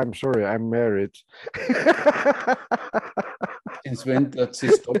 "Oh, I'm sorry, I'm married." Since when does she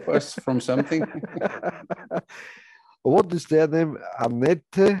stop us from something? What is their name?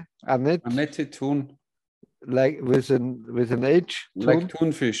 Annette? Annette Thun. Like with an H? Like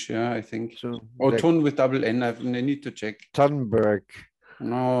Thunfisch, yeah, I think. So, or like, Thun with double N. I need to check. Thunberg.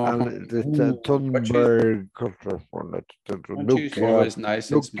 No. Thunberg. She's always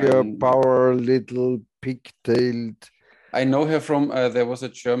nice and smiling. Power, little pigtailed. I know her from, there was a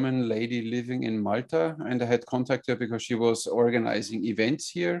German lady living in Malta, and I had contacted her because she was organizing events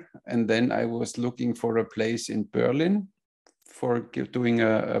here. And then I was looking for a place in Berlin for doing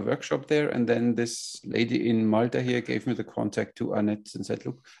a workshop there. And then this lady in Malta here gave me the contact to Annette and said,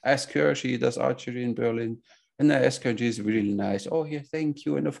 look, ask her, she does archery in Berlin. And I asked her, she's really nice. Oh, yeah, thank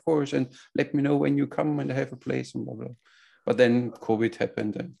you. And of course, and let me know when you come and I have a place and blah, blah. But then COVID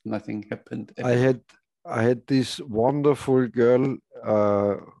happened and nothing happened. I had this wonderful girl,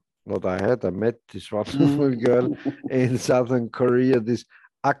 I met this wonderful girl in Southern Korea, this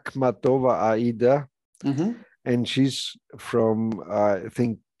Akhmatova Aida. And she's from, I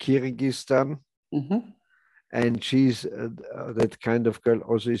think, Kyrgyzstan. And she's that kind of girl,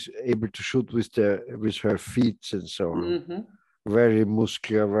 also is able to shoot with her feet and so on. Very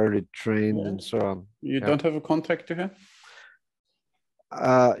muscular, very trained and so on. You don't have a contact to her?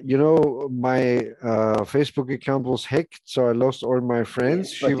 You know, my Facebook account was hacked, so I lost all my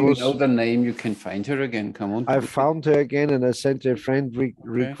friends. But you know the name, you can find her again. Come on. I found her again and I sent her a friend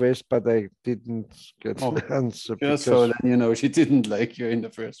request, but I didn't get an answer. Just so then you know she didn't like you in the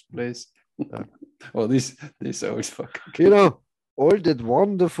first place. Oh, this old fuck. You know, all that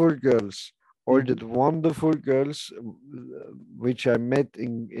wonderful girls, all Mhm. that wonderful girls which I met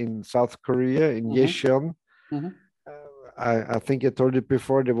in South Korea, in Mhm. Yecheon. Mhm. I think I told it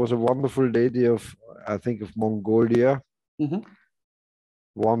before, there was a wonderful lady of, I think, of Mongolia, Mhm.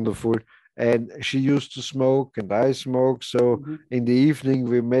 wonderful. And she used to smoke and I smoke. So Mhm. in the evening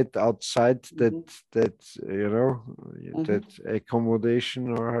we met outside Mhm. that you know, Mhm. that accommodation,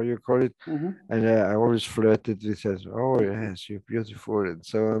 or how you call it. Mhm. And I always flirted with her. Oh yes, you're beautiful and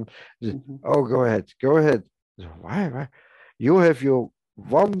so on. She said, Mhm. oh, go ahead, go ahead. I said, why? Why? You have your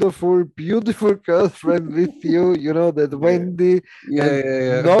wonderful, beautiful girlfriend with you. You know that Yeah. Wendy, Yeah. and Yeah.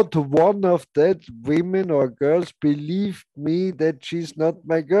 Yeah. not one of that women or girls believed me that she's not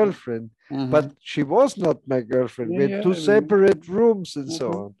my girlfriend. But Mhm. she was not my girlfriend. Yeah. We had Yeah. two separate rooms and so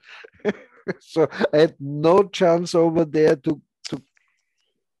Mhm. on. So I had no chance over there to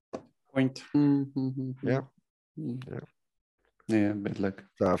Point. yeah, Mhm. yeah, Yeah. Bad luck.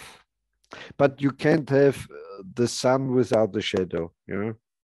 stuff. But you can't have the sun without the shadow, you know?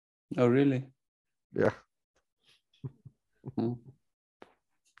 Oh, really? Yeah, Mhm.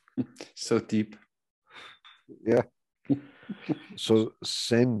 So deep. yeah. So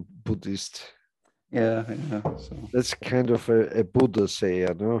Zen Buddhist. Yeah. Yeah. So. That's kind of a Buddha say,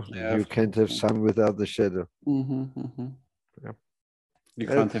 you know? Yeah. You Of can't course. have sun without the shadow. Mm-hmm. Yeah. You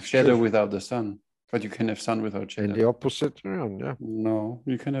can't have That's shadow true. without the sun, but you can have sun without And shadow. the opposite around, yeah. No,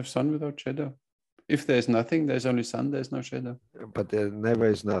 you can have sun without shadow. If there's nothing, there's only sun, there's no shadow. But there never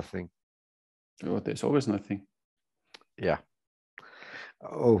is nothing. Oh, there's always nothing. Yeah.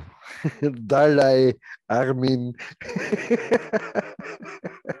 Oh, Dalai Armin.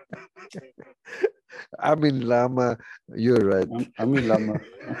 Armin Lama, you're right. Amilama.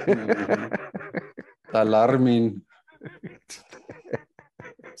 Alarmin.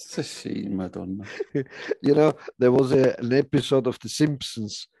 It's a shame, Madonna. You know, there was an episode of The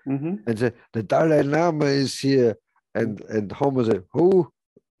Simpsons, Mm-hmm. and the Dalai Lama is here, and Homer said, "Who?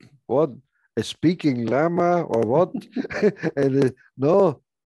 What? A speaking Lama or what?" And no,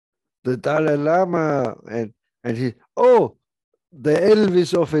 the Dalai Lama, and he, oh, the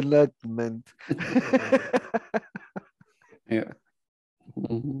Elvis of enlightenment. Yeah.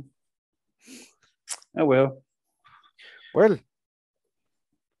 Mm-hmm. Oh well. Well,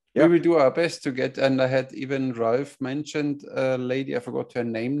 We yeah, will do our best to get, and I had even Ralph mentioned a lady, I forgot her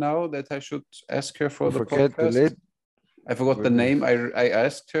name now, that I should ask her for you the forget the podcast. late. I forgot the name. I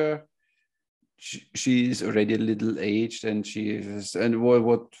asked her. She's already a little aged, and she is, and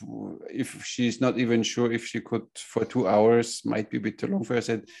what if she's not even sure if she could for 2 hours, might be a bit too long for her. I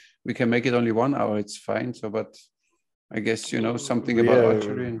said we can make it only 1 hour. It's fine. So, but I guess you know something We about are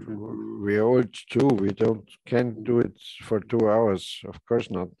archery, and we are old too. We can't do it for 2 hours. Of course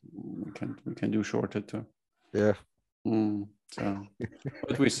not. we can do shorter too. Yeah. So,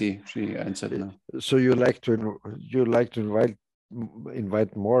 but we see. She answered now. So you like to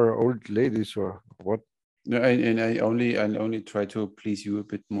invite more old ladies or what? No, I only try to please you a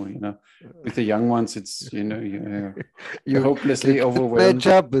bit more. With the young ones, it's you're You hopelessly can't match overwhelmed.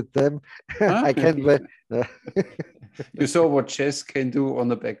 up with them. Huh? I can't. You saw what chess can do on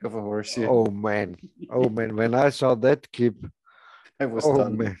the back of a horse. Yeah. Oh man, oh man! When I saw that clip, I was oh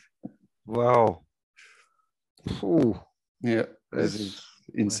done. man, wow. Ooh, Yeah, this that's is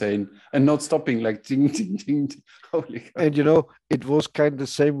insane. And not stopping, like ding, ding, ding, ding. Holy cow. and you know it was kind of the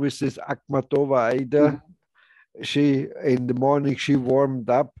same with this Akhmatova Aida. Mhm, She in the morning she warmed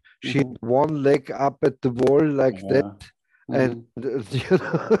up. She had mhm. one leg up at the wall like that, Yeah. and Mhm. you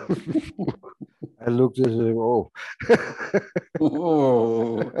know, I looked at her. Oh,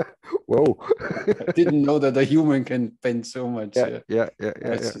 Oh, whoa! I didn't know that a human can bend so much. Yeah, Yeah, yeah, yeah,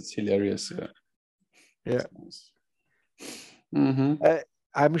 yeah, yeah, it's hilarious. Yeah, yeah. it's nice. Mm-hmm.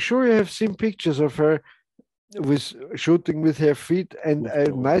 I'm sure you have seen pictures of her with shooting with her feet, and Of a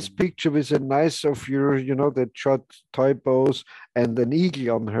course. nice picture with a nice of your, you know, that shot toy bows and an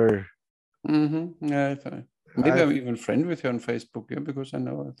eagle on her. Mm-hmm. Yeah, maybe I'm I've even friend with her on Facebook. Yeah, because I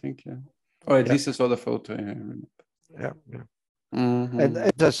know. I think. Yeah, or at yeah, least I saw the photo. Yeah, I remember. yeah, yeah. And Mm-hmm.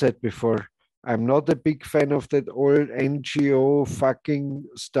 as I said before, I'm not a big fan of that old NGO fucking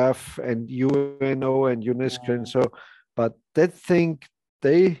stuff and UNO and UNESCO and Mm, so, but that thing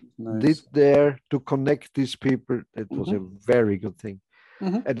they did nice. there to connect these people, it was a Mm-hmm. very good thing.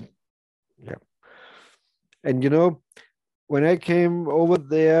 Mm-hmm. And yeah, and you know, when I came over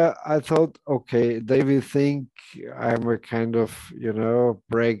there, I thought, okay, they will think I'm a kind of, you know,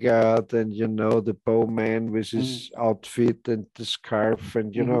 braggart and, you know, the Bowman with his outfit and the scarf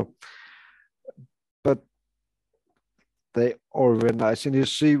and, you Mm-hmm. know, but they all were nice. And you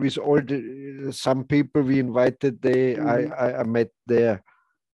see, with all some people we invited, I met there,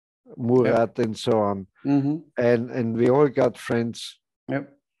 Murat and so on, and we all got friends,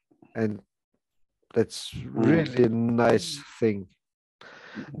 and that's really a nice thing.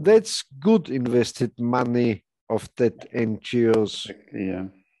 That's good invested money of that NGOs.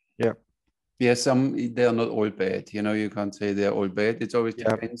 Yeah. They are not all bad. You can't say they're all bad. It always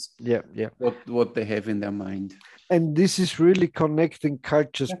depends what they have in their mind. And this is really connecting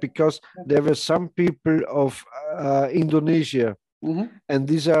cultures, because there were some people of Indonesia, and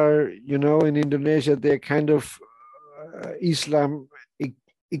these are, in Indonesia, they're kind of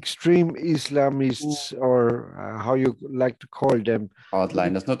extreme Islamists, or how you like to call them.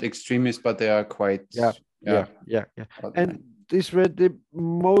 Hardliners, not extremists, but they are quite. Yeah. And these were the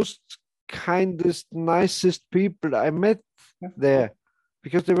most kindest, nicest people I met there,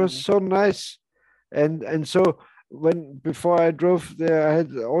 because they were so nice. And so before I drove there, I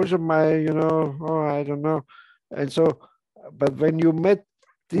had also my, I don't know. And so, but when you met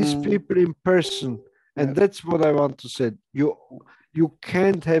these people in person, and that's what I want to say, you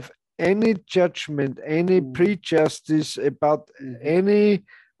can't have any judgment, any prejudice about any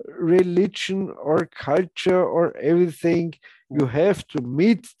religion or culture or everything. You have to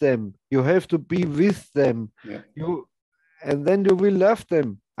meet them. You have to be with them. And then you will love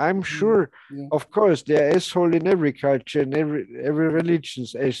them. I'm sure. Of course, they are asshole in every culture and every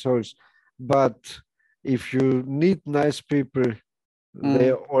religion's assholes. But if you need nice people, they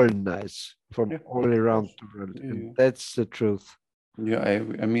are all nice from all around the world. And that's the truth. Yeah,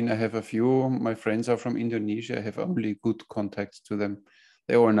 I mean, I have a few. My friends are from Indonesia. I have only good contacts to them.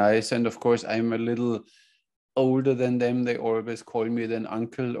 They were nice, and of course, I'm a little older than them. They always call me then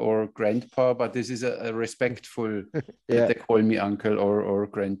uncle or grandpa, but this is a respectful that they call me uncle or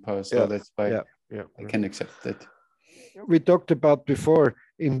grandpa. So that's why I can accept that. We talked about before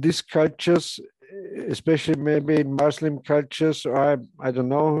in these cultures, especially maybe in Muslim cultures, or I don't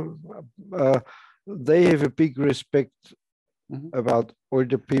know, they have a big respect about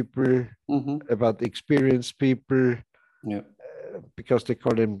older people, about experienced people, because they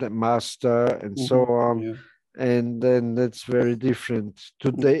call him the master and so on. And then that's very different.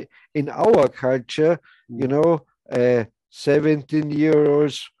 Today, in our culture,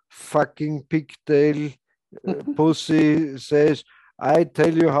 17-year-old fucking pigtail pussy says, I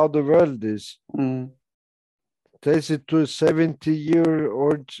tell you how the world is. Tells it to a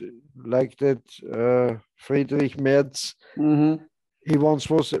 70-year-old like that, Friedrich Merz. He once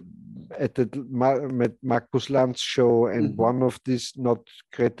was at the Markus Lanz show, and one of these, not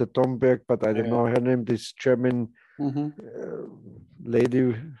Greta Thunberg, but I don't know her name, this German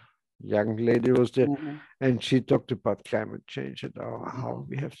lady, young lady was there, and she talked about climate change and how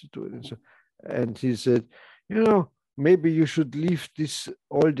we have to do it. And he said, maybe you should leave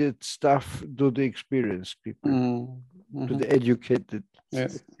all that stuff to the experienced people, to the educated. Yeah,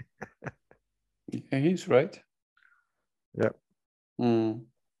 he's right. Yeah.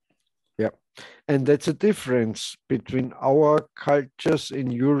 And that's a difference between our cultures in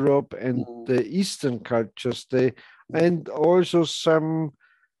Europe and the Eastern cultures. And also some,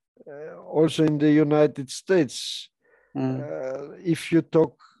 also in the United States. If you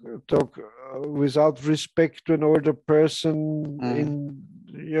talk without respect to an older person in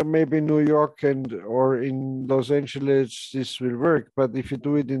maybe New York or in Los Angeles, this will work. But if you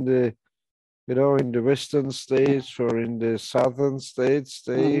do it in the in the Western states or in the Southern states,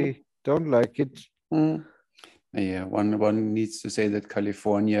 they don't like it. Yeah, one needs to say that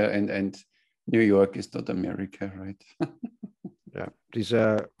California and New York is not America, right? Yeah, these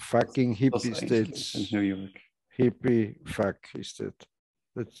are fucking hippie Los states. and New York. Hippie fuck is that.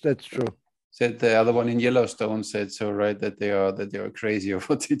 That's true. Said the other one in Yellowstone said so, right? That they are crazy. Or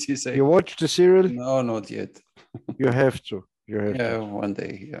what did he say? You watched the serial? No, not yet. You have to. You have to. One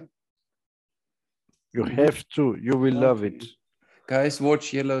day. Yeah. You have to. You will love it. Guys,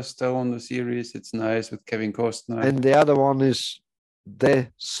 watch Yellowstone, the series. It's nice with Kevin Costner. And the other one is The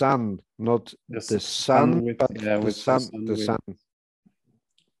Sun, not the sun, but the sun. The sun.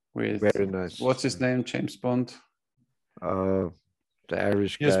 Very nice. What's his name? James Bond. The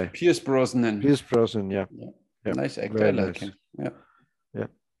Irish guy. Pierce Brosnan. Pierce Brosnan, yeah. Nice actor. I like him. Yeah.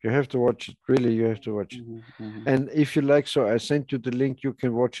 You have to watch it. Really, you have to watch it. And if you like, so I sent you the link. You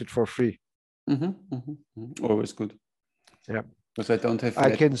can watch it for free. Always good. Yeah. Because I don't have.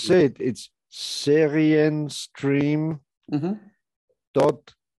 I can say it. It's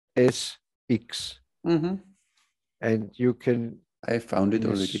serienstream.sx. And you can. I found it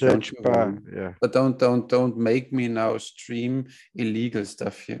already. Search bar. Yeah. But don't make me now stream illegal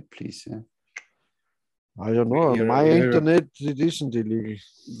stuff here, please. Yeah. I don't know. My internet, it isn't illegal.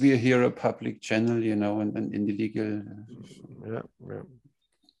 We're here a public channel, you know, and illegal. Yeah,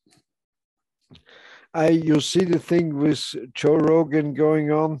 yeah. You see the thing with Joe Rogan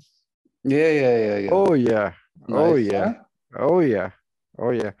going on? Yeah. Oh yeah. Oh Nice, yeah. huh? Oh yeah.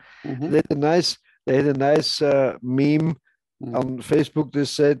 Oh yeah. Mm-hmm. They had a nice meme on Facebook. They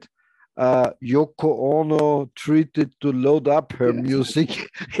said Yoko Ono treated to load up her music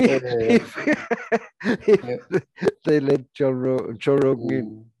if, if they let Joe Rogan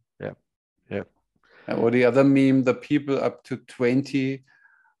in. Yeah. Yeah. Or the other meme, the people up to 20,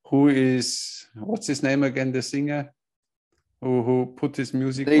 who is, what's his name again, the singer who put his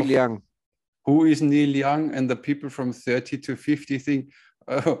music Neil off? Young. Who is Neil Young? And the people from 30 to 50 think,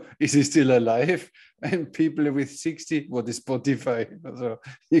 oh, is he still alive? And people with 60, what is Spotify? So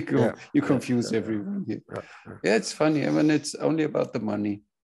you confuse everyone here. Yeah, it's funny. I mean, it's only about the money.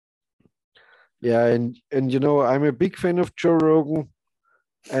 Yeah, and you know, I'm a big fan of Joe Rogan,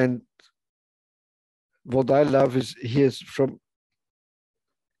 and what I love is he is from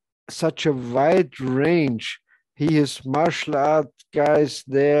such a wide range. He has martial art guys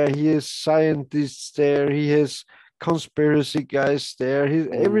there, he has scientists there, he has conspiracy guys there. He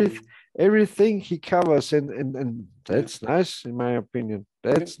everything he covers, and that's nice in my opinion.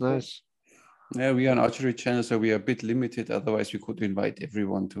 That's nice. Yeah, we are an archery channel, so we are a bit limited. Otherwise, we could invite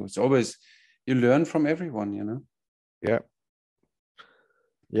everyone to. It's always you learn from everyone, you know. Yeah.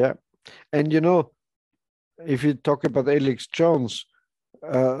 Yeah. And you know, if you talk about Alex Jones,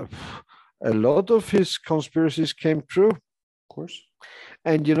 a lot of his conspiracies came true. Of course.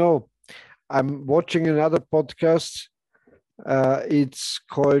 And you know, I'm watching another podcast. It's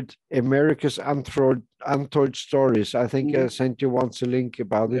called America's Untold Stories. I think I sent you once a link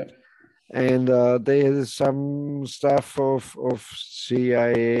about it. And they had some stuff of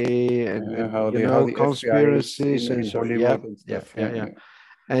CIA and how you know, the conspiracies in and so Hollywood and stuff. yeah.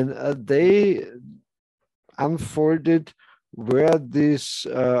 And they unfolded where this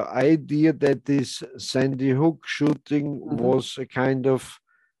idea that this Sandy Hook shooting was a kind of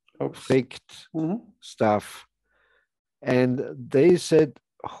faked stuff. And they said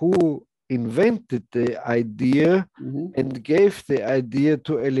who invented the idea and gave the idea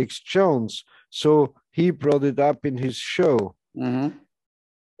to Alex Jones. So he brought it up in his show.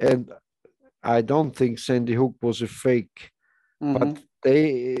 And I don't think Sandy Hook was a fake, but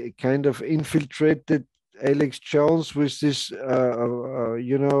they kind of infiltrated Alex Jones with this,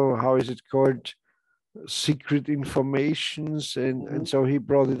 you know, how is it called? Secret informations. And so he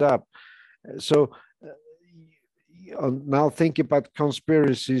brought it up. So now think about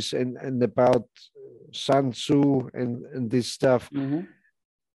conspiracies and about Sun Tzu and this stuff.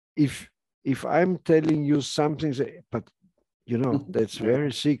 If I'm telling you something, but you know, that's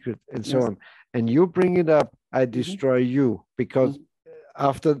very secret and so on, and you bring it up, I destroy you, because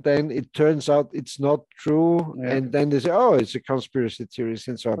after then it turns out it's not true, and then they say, oh, it's a conspiracy theories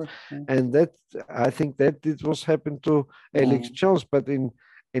and so on. And that, I think that it was happened to Alex Jones, but in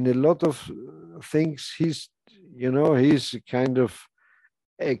a lot of things he's, you know, he's kind of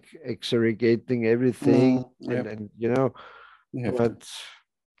exaggerating everything and you know, but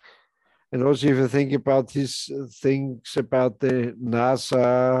and also if you think about his things about the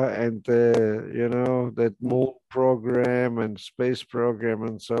NASA and the, you know, that moon program and space program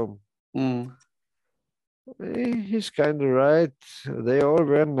and so he's kind of right. They all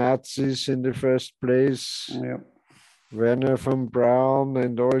were Nazis in the first place. Werner von Braun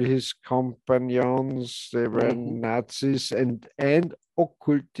and all his companions, they were Nazis and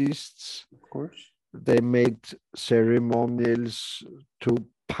occultists. Of course. They made ceremonials to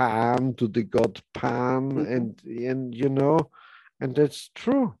Pan, to the god Pan, and you know, and that's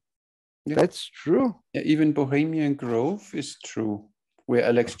true. That's true. Yeah, even Bohemian Grove is true, where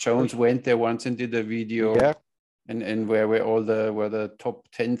Alex Jones went there once and did a video, and where all the top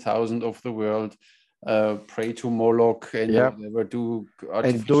 10,000 of the world pray to Moloch and whatever, do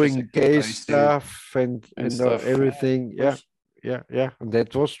and doing gay stuff and stuff. Everything. Yeah, and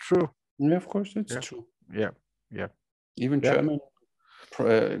that was true. Yeah, of course, that's true. Yeah. Even German.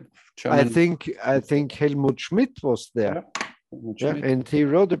 I think Helmut Schmidt was there. And he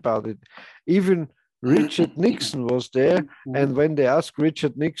wrote about it. Even Richard Nixon was there, and when they asked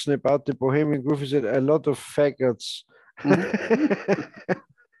Richard Nixon about the Bohemian Grove, he said a lot of faggots.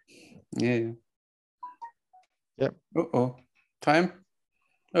 Yeah. Time?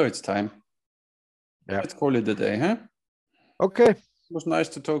 Oh, it's time. Let's call it a day, huh? Okay. It was nice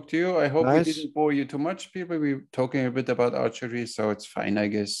to talk to you. I hope we didn't bore you too much, people. We were talking a bit about archery, so it's fine, I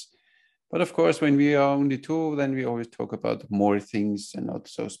guess. But of course, when we are only two, then we always talk about more things and not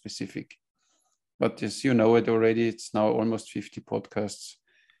so specific. But as you know it already, it's now almost 50 podcasts.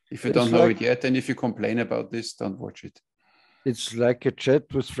 If you It's don't know like, it yet, and if you complain about this, don't watch it. it's like a chat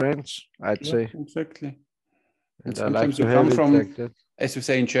with friends, I'd Yeah, say. exactly. And And I like sometimes to you have come it from, like that. as we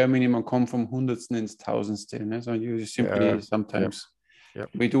say in Germany, man come from Hundertsten ins Tausendste. So you simply Yeah. sometimes Yeah.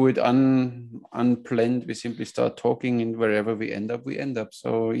 we do it unplanned. We simply start talking, and wherever we end up, we end up. So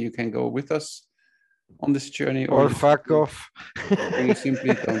you can go with us on this journey, Or fuck off. or you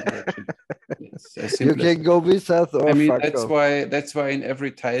simply don't watch it. It's as You simple as can go with us or I mean, fuck off. that's why in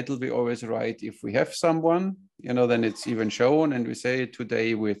every title we always write, if we have someone, then it's even shown, and we say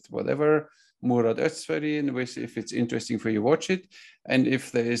today with whatever Murat Özveri, and if it's interesting for you, watch it. And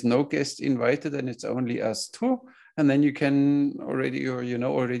if there is no guest invited, then it's only us two, and then you can already, or you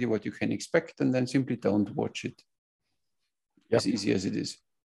know already what you can expect, and then simply don't watch it. Yep. As easy as it is.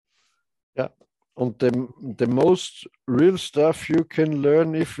 Yeah. And the most real stuff you can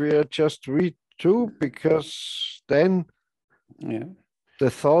learn if we are just read too, because then the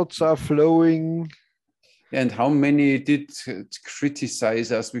thoughts are flowing. And how many did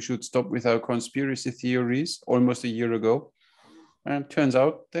criticize us? We should stop with our conspiracy theories almost a year ago. And turns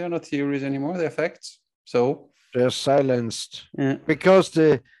out they are not theories anymore, they're facts. So they're silenced because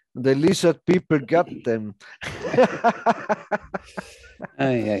the lizard people got them.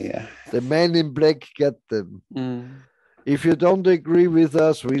 Yeah. The man in black got them. If you don't agree with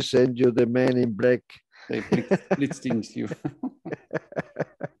us, we send you the man in black. They blitzed you.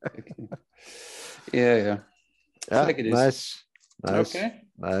 Yeah. Like it is. Nice. Okay.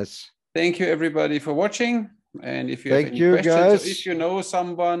 Nice. Thank you everybody for watching. And if you have any questions, guys. or if you know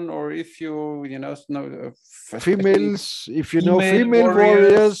someone, or if you know females, if you know female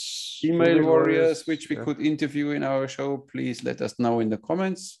warriors, which we could interview in our show, please let us know in the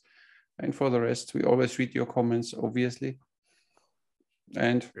comments. And for the rest, we always read your comments, obviously.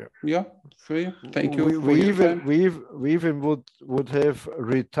 And for you, thank you. We even would have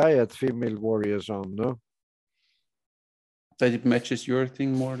retired female warriors on, no? That it matches your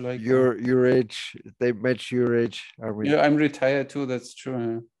thing more, like your age. They match your age. Yeah, I'm retired too. That's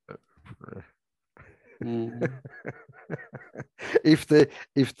true. If they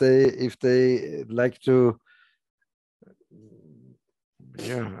like to,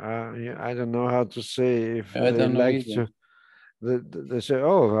 I don't know how to say. If I they like either. to, they say,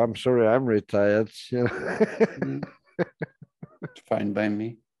 "Oh, I'm sorry, I'm retired." Fine by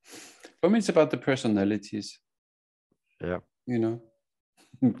me. For me, it's about the personalities. Yeah.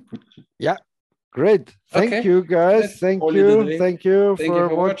 Yeah. Great. Thank you, guys. Thank you. Thank you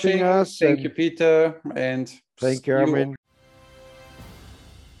for watching us. Thank you, Peter. And thank you, Armin.